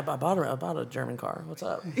 Hey, I bought a German car. What's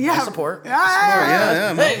up? Yeah. I support.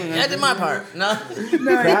 Yeah. Hey, I did my part. No.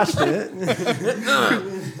 Crashed it.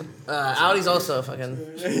 Audi's also fucking.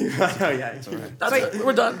 Oh yeah, it's all right. That's it.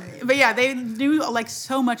 We're done. But yeah, they knew like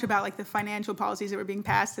so much about like the financial policies that were being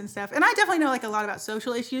passed and stuff. And I definitely know like a lot about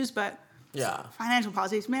social issues, but Yeah. financial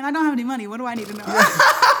policies, man, I don't have any money. What do I need to know?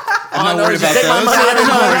 I'm not worried just about take my those. money every I'm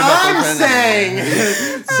time. not worried about I'm those right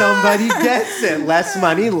saying somebody gets it. Less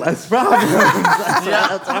money, less problems.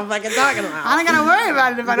 That's what I'm fucking talking about. I ain't gonna worry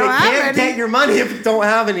about it if I They don't have can't any. get your money if you don't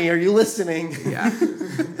have any. Are you listening? Yeah.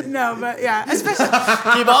 No, but yeah, especially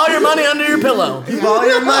Keep all your money under your pillow. Keep all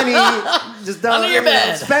your money. Just don't Under your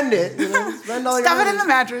bed. spend it. Spend all your stuff it money. in the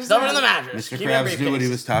mattress. Stuff it in the mattress. Mr. Keep it in Krabs your knew what he briefcase.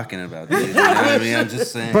 was talking about. Dude. You know what I mean? I'm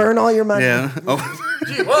just saying. Burn all your money. Yeah. Oh.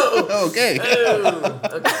 Whoa. Okay.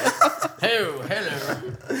 Hey,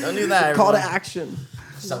 hello. Don't do that. Call to everyone. action.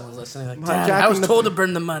 Someone's listening. Like, Hijacking Dad, I was the- told to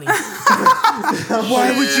burn the money.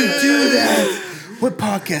 Why would you do that? What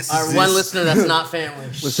podcast is Our this? one listener that's not family.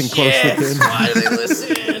 Listen close Shit, within. why do they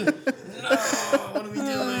listen? No, what are we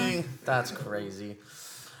doing? That's crazy.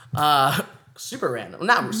 Super random.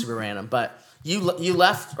 Not super random, but you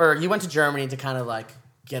left or you went to Germany to kind of like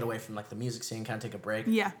get away from like the music scene, kind of take a break.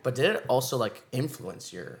 Yeah. But did it also like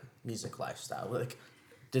influence your music lifestyle? Like,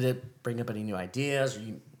 did it bring up any new ideas, or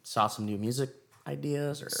you saw some new music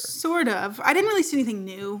ideas or? Sort of. I didn't really see anything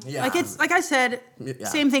new. Yeah. Like it's like I said, Yeah.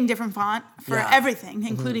 same thing, different font for Yeah. everything,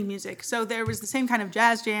 including music. So there was the same kind of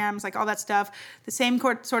jazz jams, like all that stuff. The same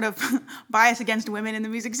sort of bias against women in the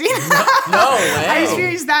music scene. No way. I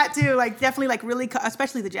experienced that too. Like definitely, like really,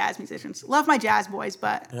 especially the jazz musicians. Love my jazz boys,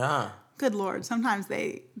 but Yeah. good Lord, sometimes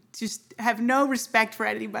they just have no respect for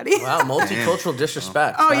anybody. Wow, multicultural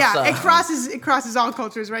disrespect. Oh That's, yeah, it crosses all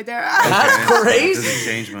cultures right there. That's It crazy. doesn't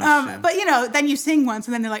change much. But then you sing once,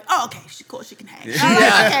 and then they're like, "Oh, okay, she's cool, she can hang."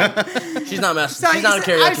 I'm like, okay. She's not messing. So, She's not a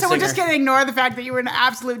karaoke so we're singer. just gonna ignore the fact that you were an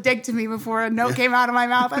absolute dick to me before a note came out of my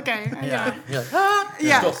mouth. Okay. Yeah. You're like, ah.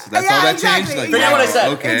 Yeah. That's all that changed? Like, Forget what I said.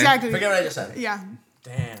 Okay. Exactly. Forget what I just said. Yeah.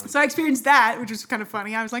 Damn. So I experienced that, which was kind of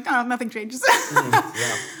funny. I was like, oh, nothing changes.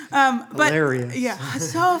 Yeah. But Hilarious. yeah,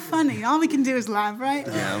 it's so funny. All we can do is laugh, right?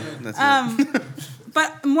 Yeah, that's it.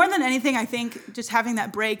 But more than anything, I think just having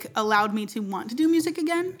that break allowed me to want to do music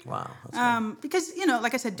again. Wow. That's good. Because,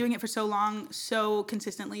 like I said, doing it for so long, so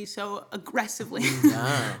consistently, so aggressively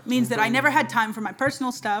Yeah. means that I never had time for my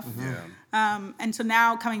personal stuff. Yeah. And so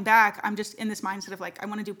now coming back, I'm just in this mindset of like, I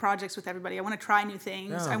want to do projects with everybody. I want to try new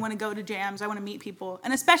things. Yeah. I want to go to jams. I want to meet people.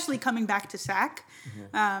 And especially coming back to SAC,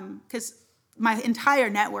 because my entire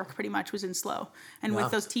network pretty much was in SLO and Yeah.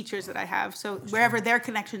 with those teachers that I have. So wherever their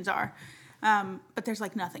connections are. But there's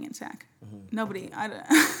like nothing in SAC. Nobody.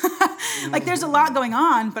 Like there's a lot going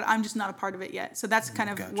on, but I'm just not a part of it yet. So that's kind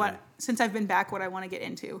of Gotcha. since I've been back, what I want to get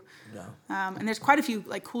into. Yeah. And there's quite a few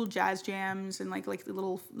like cool jazz jams and like the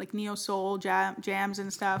little like neo soul jams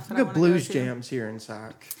and stuff. That I We've wanna got blues go to. jams here in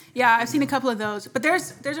SAC. Yeah, I've seen a couple of those. But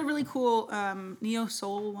there's a really cool neo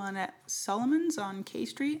soul one at Solomon's on K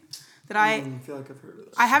Street that I feel like I've heard of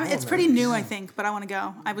this. I haven't. It's pretty new, I think, but I want to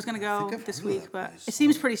go. I was gonna go I've this heard week, of but this. it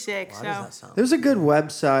seems pretty sick. Why does So that sound? There's a good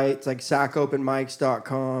website. It's like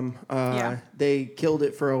sacopenmics.com. Yeah. They killed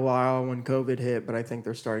it for a while when COVID hit, but I think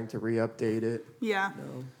they're starting to re-update it. yeah.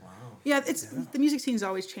 Yeah, it's the music scene's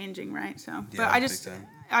always changing, right? So, but Yeah, I big just time.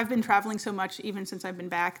 I've been traveling so much even since I've been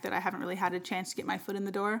back that I haven't really had a chance to get my foot in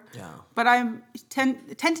the door. Yeah. But I'm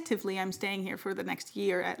tentatively I'm staying here for the next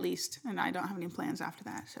year at least, and I don't have any plans after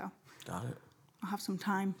that. So Got it. I'll have some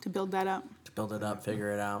time to build that up. To build it up, figure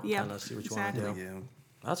it out, Yeah, kind of see what you exactly. want to do. Yeah.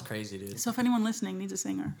 That's crazy, dude. So if anyone listening needs a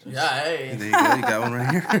singer, Yeah, hey. There you go. You got one right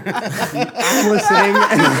here. I'm listening.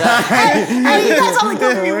 hey, you guys only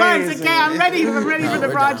go for me once, okay? I'm ready. I'm ready for the we're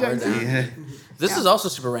down, project. we're down. Yeah. This is also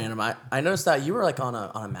super random. I noticed that you were like on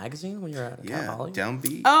a magazine when you were at Yeah. college.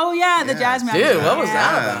 Downbeat. Oh yeah, the Yeah. jazz magazine. Dude, what was Yeah.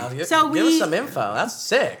 that about? Give So us we- some info. That's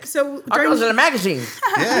sick. So Our girls in a magazine.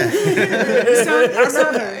 Yeah.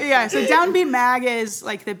 So Downbeat Mag is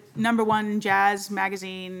like the #1 jazz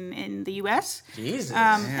magazine in the U.S. Jesus.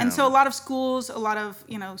 And so a lot of schools, a lot of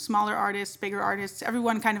smaller artists, bigger artists,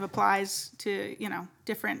 everyone kind of applies to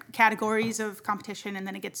different categories of competition, and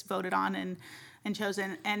then it gets voted on and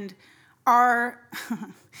chosen. And our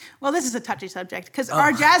well, this is a touchy subject because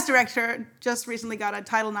our jazz director just recently got a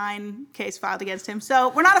Title IX case filed against him, so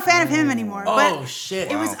we're not a fan of him anymore. Oh, but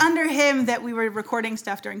shit. It was Wow. under him that we were recording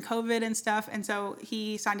stuff during COVID and stuff, and so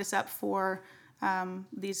he signed us up for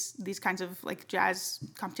these kinds of like jazz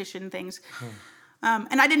competition things.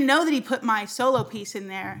 And I didn't know that he put my solo piece in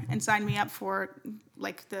there and signed me up for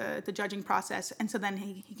like the judging process. And so then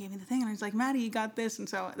he gave me the thing and I was like, Maddie, you got this. And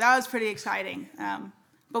so that was pretty exciting.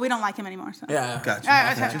 But we don't like him anymore. So. Yeah. Gotcha.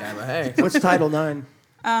 Okay, but hey. What's Title IX?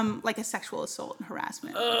 Like a sexual assault and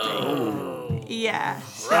harassment. Oh. Yeah.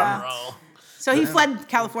 Ruh-roh. So he fled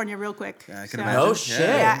California real quick. Yeah, I can So- imagine. Oh, shit.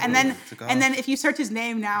 Yeah, and Took off. then if you search his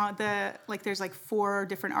name now, there's like 4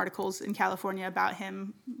 different articles in California about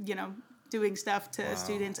him, doing stuff to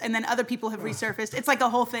students, and then other people have resurfaced. It's like a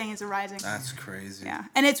whole thing is arising. That's crazy. Yeah,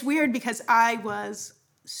 and it's weird because I was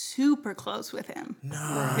super close with him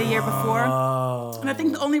the year before, and I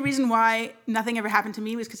think the only reason why nothing ever happened to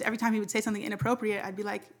me was because every time he would say something inappropriate, I'd be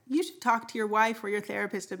like, "You should talk to your wife or your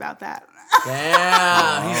therapist about that."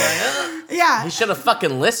 Damn. He's like, Yeah, he should have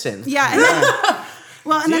fucking listened. yeah, and then,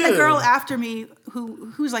 and then the Dude. girl after me,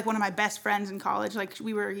 who's like one of my best friends in college, like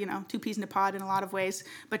we were, 2 peas in a pod in a lot of ways,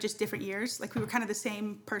 but just different years. Like we were kind of the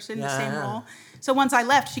same person, the same Yeah. role. So once I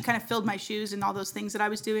left, she kind of filled my shoes and all those things that I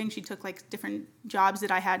was doing. She took like different jobs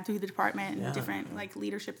that I had through the department and Yeah. different like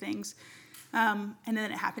leadership things. And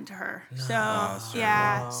then it happened to her. So that's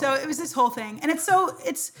yeah, so it was this whole thing, and it's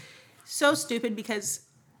so stupid because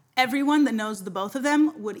everyone that knows the both of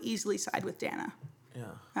them would easily side with Dana.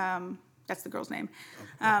 Yeah. That's the girl's name.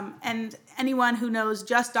 And anyone who knows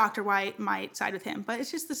just Dr. White might side with him. But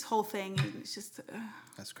it's just this whole thing. It's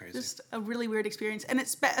That's crazy. just a really weird experience. And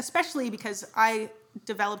it's especially because I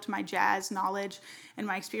developed my jazz knowledge and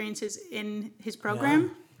my experiences in his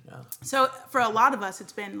program. So for a lot of us,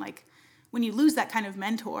 it's been like when you lose that kind of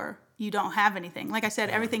mentor, you don't have anything. Like I said,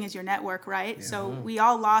 everything is your network, right? So we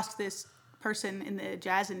all lost this person in the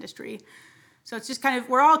jazz industry. So it's just kind of,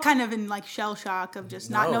 we're all kind of in like shell shock of just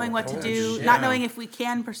not knowing what to do, not knowing if we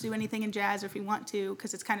can pursue anything in jazz or if we want to,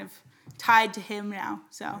 because it's kind of tied to him now.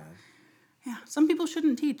 So yeah, some people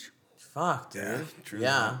shouldn't teach. Fuck, dude. Yeah, true.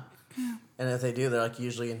 Yeah. And if they do, they're like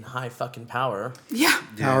usually in high fucking power. Yeah.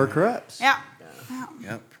 Power corrupts. Yeah.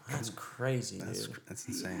 Yep. That's crazy, dude. That's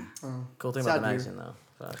insane. Cool thing Sad about the to magazine, though.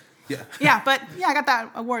 Fuck. Yeah. Yeah, but yeah, I got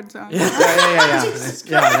that award, so. Yeah,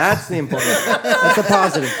 that's the important. That's the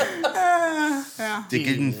positive. Yeah. Did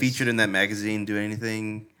getting featured in that magazine do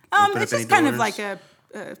anything? It's just kind of like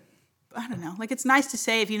I don't know. Like, it's nice to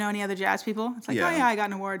say if you know any other jazz people. It's like, oh, yeah, I got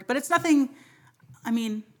an award. But it's nothing, I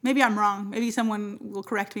mean, maybe I'm wrong. Maybe someone will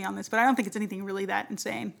correct me on this, but I don't think it's anything really that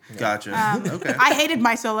insane. Gotcha. Okay. I hated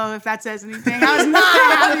my solo, if that says anything. I was not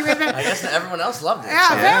happy with it. I guess everyone else loved it.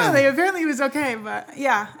 Yeah, so. apparently it was okay. But,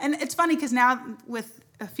 yeah. And it's funny because now with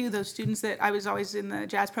a few of those students that I was always in the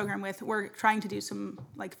jazz program with, we're trying to do some,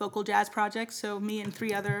 like, vocal jazz projects. So me and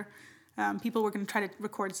 3 other people were going to try to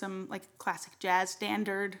record some, like, classic jazz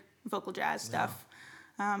standard vocal jazz stuff.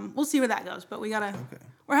 We'll see where that goes, but we're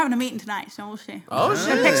having a meeting tonight, so we'll see. Oh,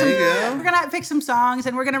 shit. We're gonna pick some songs,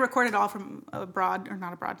 and we're gonna record it all from abroad, or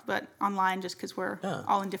not abroad, but online, just because we're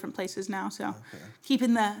all in different places now. So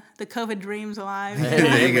keeping the COVID dreams alive.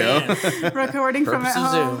 There you go. Recording from at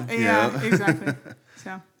Purpose of home. Zoom. Yeah, exactly.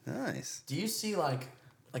 So Nice. Do you see, like,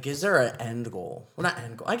 is there an end goal? Well, not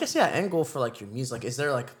end goal. I guess, end goal for, like, your music. Like, is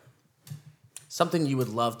there, like, something you would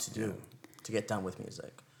love to do to get done with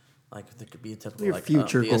music? Like, there could be a typical, Your like,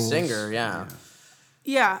 future be goals. a singer, yeah.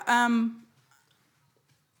 yeah.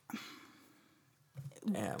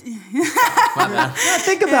 Damn. My bad.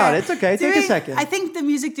 Think about it. It's okay. Take a second. I think the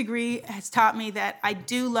music degree has taught me that I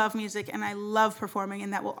do love music and I love performing,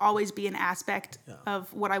 and that will always be an aspect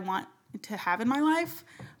of what I want to have in my life.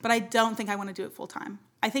 But I don't think I want to do it full time.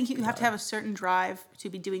 I think you have to have a certain drive to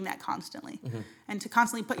be doing that constantly, and to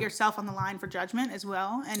constantly put yourself on the line for judgment as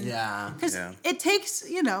well. And because it takes,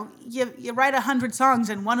 you write 100 songs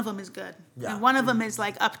and one of them is good, and one of them is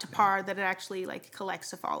like up to par, that it actually like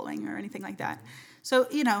collects a following or anything like that. So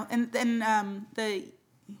and then the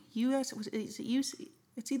US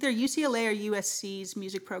it's either UCLA or USC's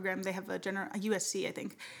music program. They have a USC, I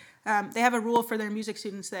think. They have a rule for their music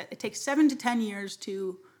students that it takes 7 to 10 years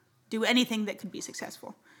to do anything that could be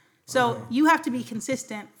successful. So you have to be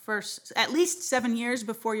consistent for at least 7 years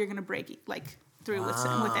before you're going to break through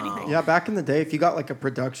with anything. Yeah, back in the day, if you got like a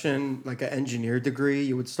production, like an engineer degree,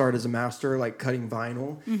 you would start as a master, like cutting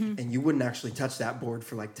vinyl, and you wouldn't actually touch that board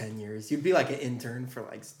for like 10 years. You'd be like an intern for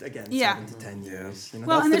like, again, 7 to 10 years.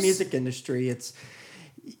 Well, that's the music industry. It's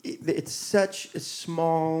such a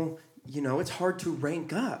small... it's hard to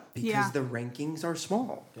rank up because the rankings are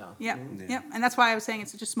small. Yeah. And that's why I was saying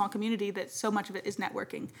it's such a small community that so much of it is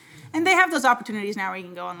networking. And they have those opportunities now where you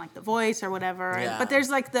can go on like The Voice or whatever. Yeah. But there's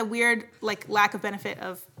like the weird like lack of benefit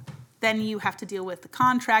of then you have to deal with the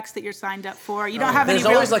contracts that you're signed up for. You don't have any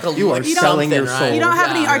There's always like a You are selling your soul. You don't have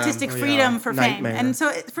any Yeah. artistic freedom for fame. Nightmare. And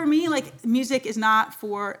so for me, like, music is not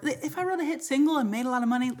for... If I wrote a hit single and made a lot of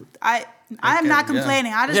money, I'm not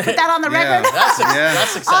complaining. I just put that on the record. That's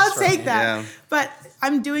success. I'll for me. take that. Yeah. But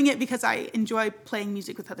I'm doing it because I enjoy playing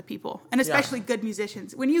music with other people, and especially good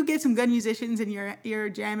musicians. When you get some good musicians and you're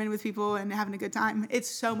jamming with people and having a good time, it's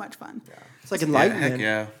so much fun. It's like enlightenment.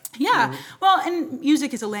 Yeah. Well, and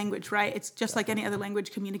music is a language, right? It's just like any other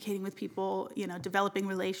language, communicating with people, developing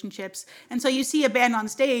relationships. And so you see a band on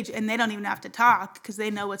stage and they don't even have to talk because they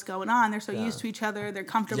know what's going on. They're so used to each other. They're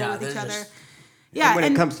comfortable with each other. And when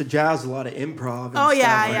it comes to jazz, a lot of improv. And Oh, stuff.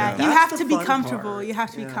 yeah. You That's have the to be fun comfortable. part. You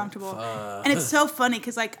have to be comfortable. And it's so funny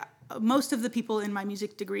because, like, most of the people in my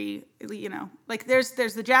music degree, like there's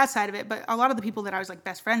the jazz side of it, but a lot of the people that I was like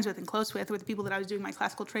best friends with and close with were the people that I was doing my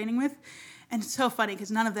classical training with. And it's so funny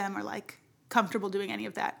because none of them are like comfortable doing any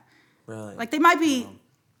of that. Really? Like they might be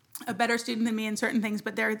a better student than me in certain things,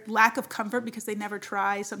 but their lack of comfort because they never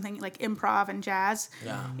try something like improv and jazz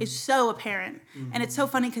is so apparent. And it's so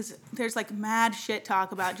funny because there's like mad shit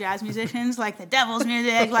talk about jazz musicians, like the devil's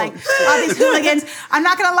music, like all these hooligans. I'm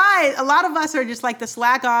not gonna lie, a lot of us are just like the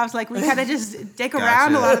slack offs, like we kind of just dick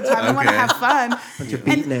around a lot of the time. We want to have fun. Bunch of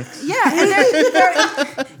beatniks.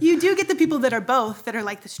 And you do get the people that are both, that are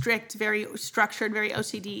like the strict, very structured, very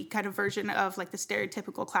OCD kind of version of like the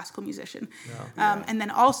stereotypical classical musician. And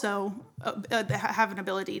then also have an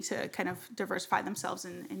ability to kind of diversify themselves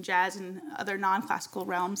in jazz and other non-classical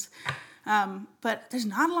realms. But there's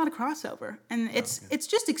not a lot of crossover. And it's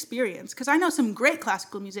just experience. Because I know some great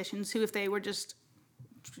classical musicians who, if they were just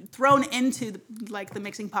thrown into the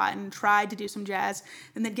mixing pot and tried to do some jazz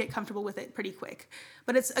and then get comfortable with it pretty quick.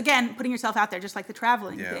 But it's, again, putting yourself out there, just like the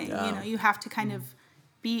traveling thing. Yeah. You know, you have to kind of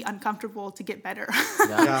be uncomfortable to get better.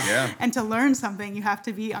 Yeah. And to learn something, you have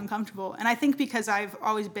to be uncomfortable. And I think because I've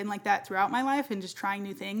always been like that throughout my life and just trying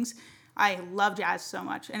new things, I love jazz so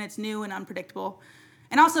much. And it's new and unpredictable.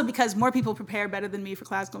 And also because more people prepare better than me for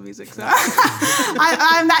classical music. So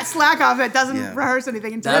I'm that slack off that doesn't rehearse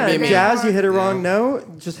anything until That'd be me. Jazz, you hit a wrong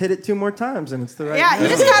note, just hit it 2 more times and it's the right Yeah, note. you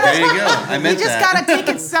just gotta, There you go. I meant you just that. gotta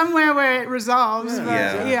take it somewhere where it resolves. But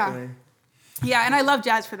Yeah. yeah, and I love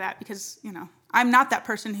jazz for that because, you know, I'm not that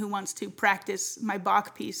person who wants to practice my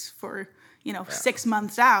Bach piece for, 6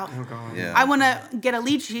 months out. Oh, God. Yeah. I want to get a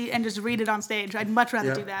lead sheet and just read it on stage. I'd much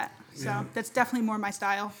rather do that. So that's definitely more my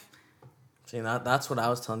style. See, that's what I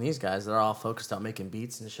was telling these guys. They're all focused on making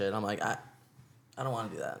beats and shit. I'm like, I don't want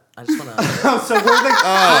to do that. I just want to. So we're the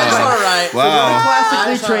I just want to write. Wow. classically I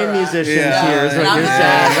trained just wanna musicians Yeah. here is what I'm you're the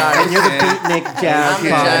saying. jazz And you're the beatnik jazz I'm the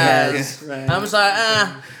potheads. jazz. Right. I'm just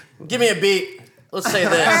like, give me a beat. Let's say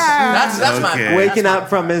this. That's my. Okay. Waking up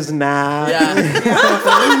from his nap.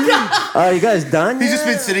 Yeah. Oh, you guys done He's yet? just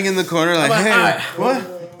been sitting in the corner like, like, hey, all right.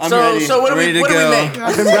 what? I'm So- ready. so what do I'm we- ready to what do we go. make?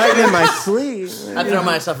 I've been writing in my sleep. I throw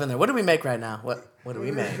myself in there. What do we make right now? What do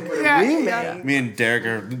we make? Yeah. Me and Derek,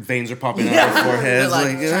 our veins are popping out of our foreheads. They're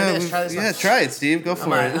like, Like, try this, try this. yeah, try it, Steve. Go I'm for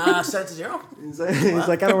like, it. set it to 0. He's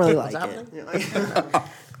like, I don't really like What's it. happening?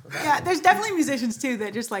 Yeah, there's definitely musicians too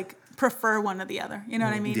that just like prefer one or the other. You know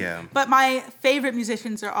what I mean? Yeah. But my favorite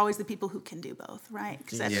musicians are always the people who can do both, right?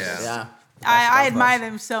 'Cause that's Yeah. just- Yeah. I admire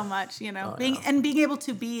them so much, Oh, being able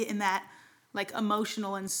to be in that like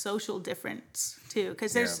emotional and social difference too,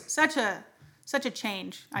 because there's such a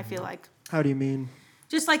change. I feel like How do you mean?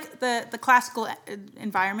 just like the classical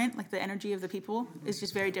environment, like the energy of the people is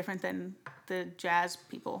just very different than the jazz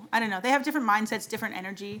people. I don't know. They have different mindsets, different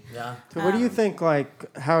energy. Yeah. So what do you think,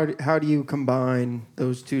 like, how do you combine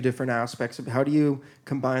those two different aspects? How do you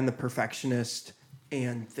combine the perfectionist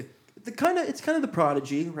and the kind of, it's kind of the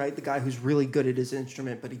prodigy, right? The guy who's really good at his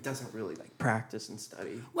instrument, but he doesn't really, like, practice and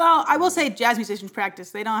study. Well, I will say jazz musicians practice.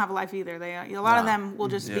 They don't have a life either. A lot of them will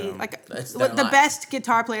just be like It's their the life. best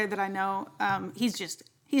guitar player that I know.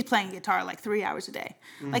 He's playing guitar like 3 hours a day.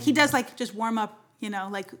 Like he does like just warm up,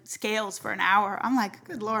 like scales for an hour. I'm like,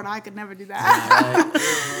 good Lord, I could never do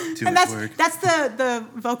that. Too And much work. that's the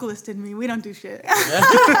vocalist in me. We don't do shit.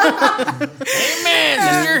 Amen,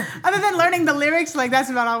 sister. Other than learning the lyrics, like that's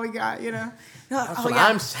about all we got. That's what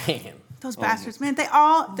I'm saying. Those bastards, man. They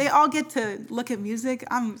all get to look at music.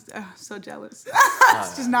 I'm so jealous.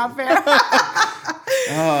 It's just not fair.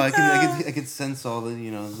 Oh, I can sense all the,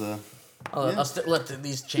 the. I'll let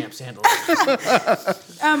these champs handle it.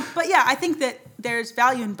 But yeah, I think that there's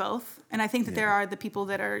value in both. And I think that there are the people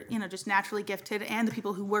that are, just naturally gifted and the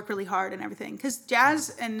people who work really hard and everything. Because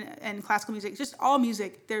jazz and classical music, just all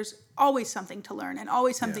music, there's always something to learn and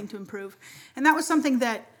always something to improve. And that was something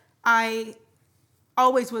that I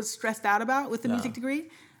always was stressed out about with the music degree.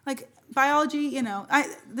 Like biology,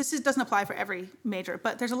 doesn't apply for every major,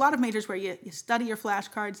 but there's a lot of majors where you study your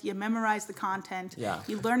flashcards, you memorize the content,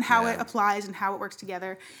 you learn how it applies and how it works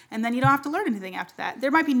together, and then you don't have to learn anything after that. There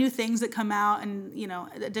might be new things that come out and,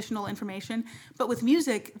 additional information, but with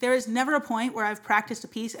music, there is never a point where I've practiced a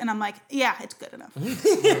piece and I'm like, yeah, it's good enough.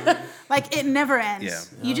 Like it never ends.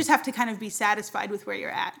 Yeah. You just have to kind of be satisfied with where you're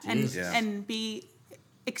at and be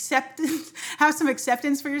have some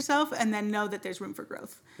acceptance for yourself and then know that there's room for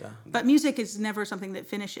growth. Yeah. But music is never something that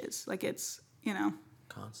finishes. Like it's,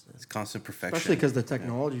 Constant. It's constant perfection. Especially because the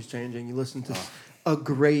technology's changing. You listen to a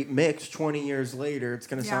great mix 20 years later, it's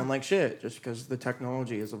going to sound like shit just because the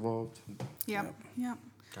technology has evolved. Yep.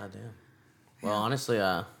 Goddamn. Well, honestly,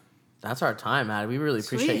 that's our time, Matt. We really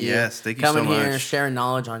appreciate Sweet. you Yes, thank you so coming here, much. sharing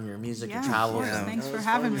knowledge on your music and travels. Yeah. And- Thanks for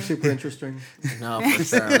having me. Super interesting. No, for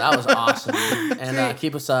sure. That was awesome. And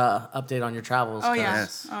keep us updated on your travels. Oh, yeah.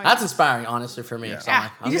 'cause Yes. Oh, yeah. That's inspiring, honestly, for me. So Yeah.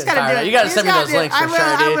 I'm You just getting gotta fired do up. it. You gotta You send me just those gotta do it. links for I will, sure,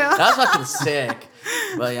 I dude. will. That's fucking sick.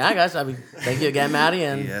 But yeah, guys, thank you again, Maddie.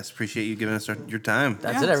 And Yes, appreciate you giving us your time.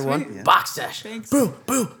 that's Yeah, it, everyone. sweet. Boxsesh. Thanks. Boom,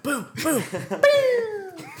 boom, boom, boom.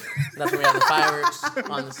 That's where we have the fireworks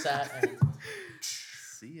on the set. And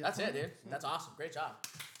See ya. that's it, dude. That's awesome. Great job.